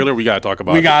there's a trailer, we got to talk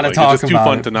about it. We got to talk about it. It's just too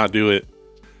fun to not do it,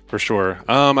 for sure.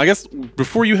 I guess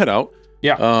before you head out,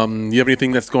 yeah. You have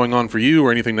anything that's going on for you,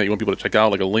 or anything that you want people to check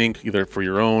out, like a link either for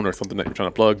your own or something that you're trying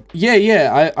to plug?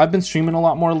 Yeah. I've been streaming a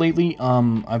lot more lately.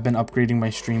 I've been upgrading my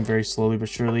stream very slowly but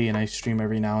surely, and I stream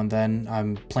every now and then.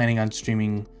 I'm planning on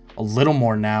streaming a little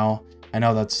more now. I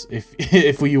know that's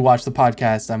if you watch the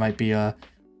podcast, that might be a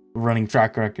running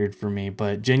track record for me,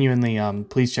 but genuinely,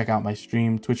 please check out my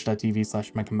stream,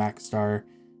 twitch.tv/MechaMaxStar.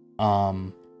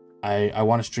 I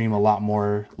want to stream a lot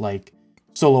more like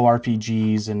solo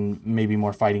RPGs and maybe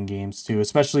more fighting games too,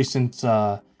 especially since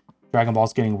Dragon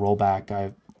Ball's getting rollback.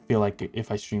 I feel like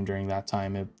if I stream during that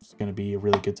time, it's going to be a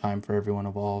really good time for everyone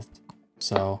involved.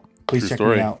 So please check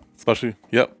me out. Especially,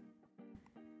 yep.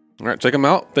 All right, check them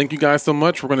out. Thank you guys so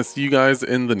much. We're going to see you guys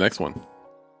in the next one.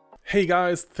 Hey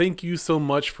guys, thank you so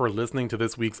much for listening to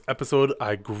this week's episode.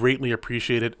 I greatly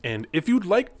appreciate it. And if you'd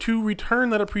like to return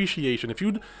that appreciation, if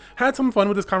you'd had some fun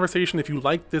with this conversation, if you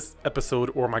liked this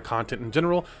episode or my content in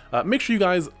general, make sure you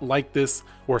guys like this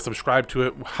or subscribe to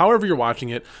it, however you're watching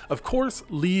it. Of course,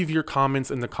 leave your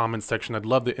comments in the comments section. I'd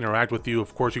love to interact with you.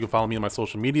 Of course, you can follow me on my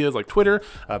social medias like Twitter.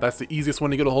 That's the easiest one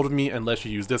to get a hold of me unless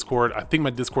you use Discord. I think my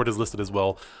Discord is listed as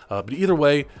well. But either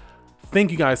way,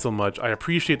 thank you guys so much. I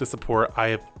appreciate the support. I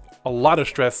have a lot of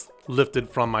stress lifted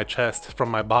from my chest, from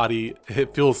my body.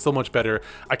 It feels so much better.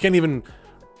 I can't even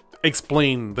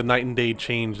explain the night and day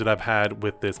change that I've had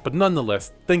with this, but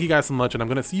nonetheless, thank you guys so much, and I'm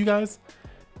going to see you guys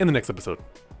in the next episode.